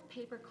will have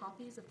paper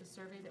copies of the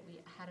survey that we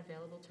had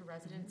available to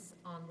residents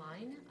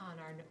online on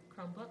our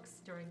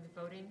Chromebooks during the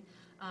voting.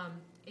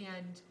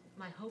 And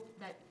my hope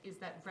is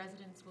that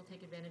residents will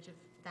take advantage of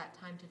that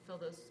time to fill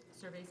those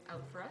surveys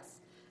out for us.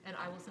 And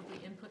I will simply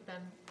input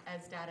them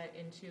as data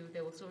into,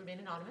 they will still remain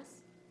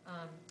anonymous,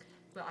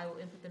 but I will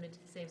input them into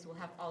the same, so we'll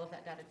have all of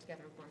that data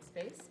together in one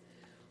space.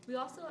 We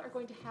also are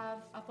going to have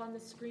up on the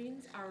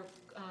screens, our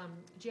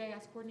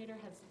GIS coordinator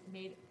has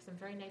made some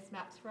very nice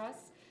maps for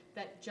us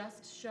that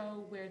just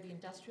show where the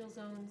industrial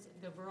zones,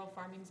 the rural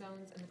farming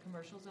zones, and the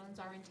commercial zones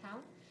are in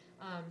town,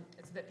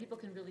 so that people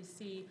can really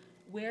see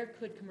where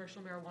could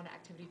commercial marijuana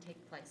activity take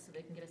place, so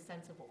they can get a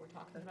sense of what we're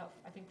talking about.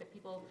 I think that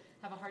people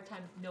have a hard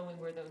time knowing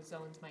where those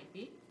zones might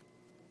be.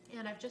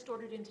 And I've just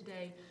ordered in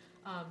today,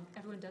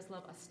 everyone does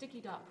love a sticky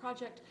dot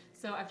project,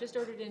 so I've just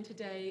ordered in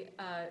today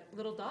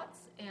little dots,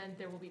 and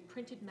there will be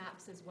printed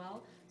maps as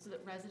well, so that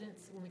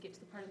residents, when we get to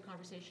the part of the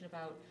conversation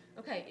about,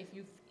 okay,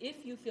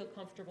 if you feel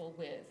comfortable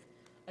with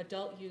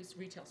adult use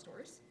retail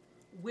stores,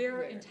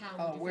 where in town would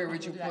you feel Where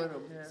would you comfortable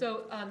put with that? them?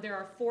 So there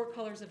are 4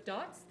 colors of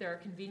dots. There are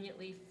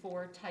conveniently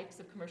 4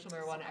 types of commercial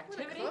marijuana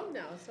activity. Come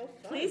now, it's so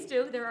fun. Please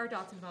do, there are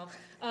dots involved.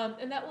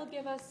 And that will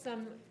give us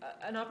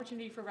an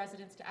opportunity for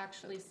residents to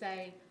actually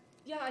say,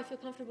 yeah, I feel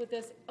comfortable with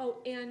this. Oh,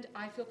 and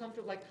I feel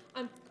comfortable, like,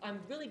 I'm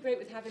really great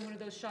with having one of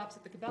those shops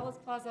at the Cabela's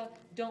Plaza,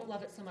 don't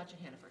love it so much at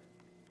Hannaford.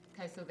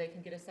 Okay, so they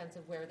can get a sense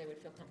of where they would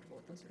feel comfortable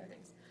with those sort of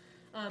things.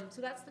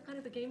 So that's the kind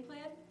of the game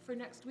plan for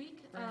next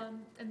week. Right.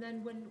 And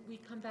then when we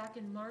come back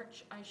in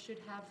March, I should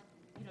have,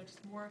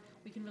 just more,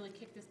 we can really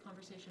kick this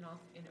conversation off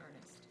in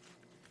earnest.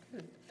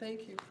 Good,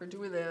 thank you for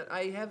doing that.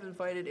 I have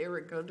invited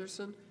Eric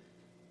Gunderson,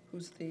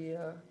 who's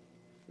the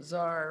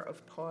czar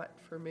of pot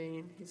for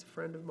Maine. He's a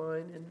friend of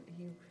mine, and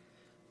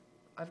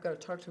I've got to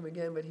talk to him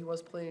again, but he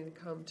was planning to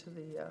come to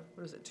the,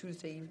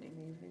 Tuesday evening,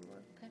 the evening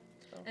one. Okay.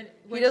 So And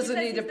he when doesn't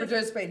says need to he's gonna-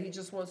 participate, he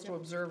just wants to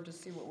observe to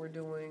see what we're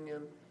doing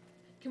and.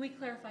 Can we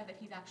clarify that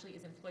he actually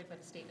is employed by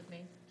the state of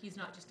Maine? He's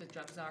not just a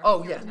drug czar?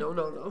 Oh, yeah,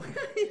 no.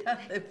 Yeah,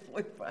 they're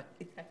employed by.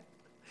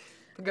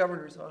 The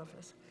governor's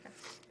office,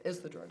 as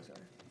the drug czar.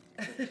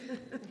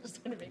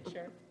 Just want to make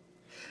sure.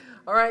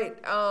 All right,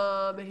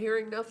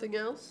 hearing nothing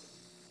else,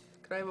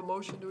 can I have a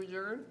motion to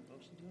adjourn?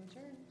 Motion to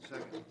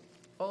adjourn. Second.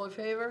 All in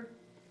favor?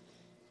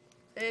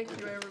 Thank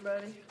you,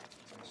 everybody.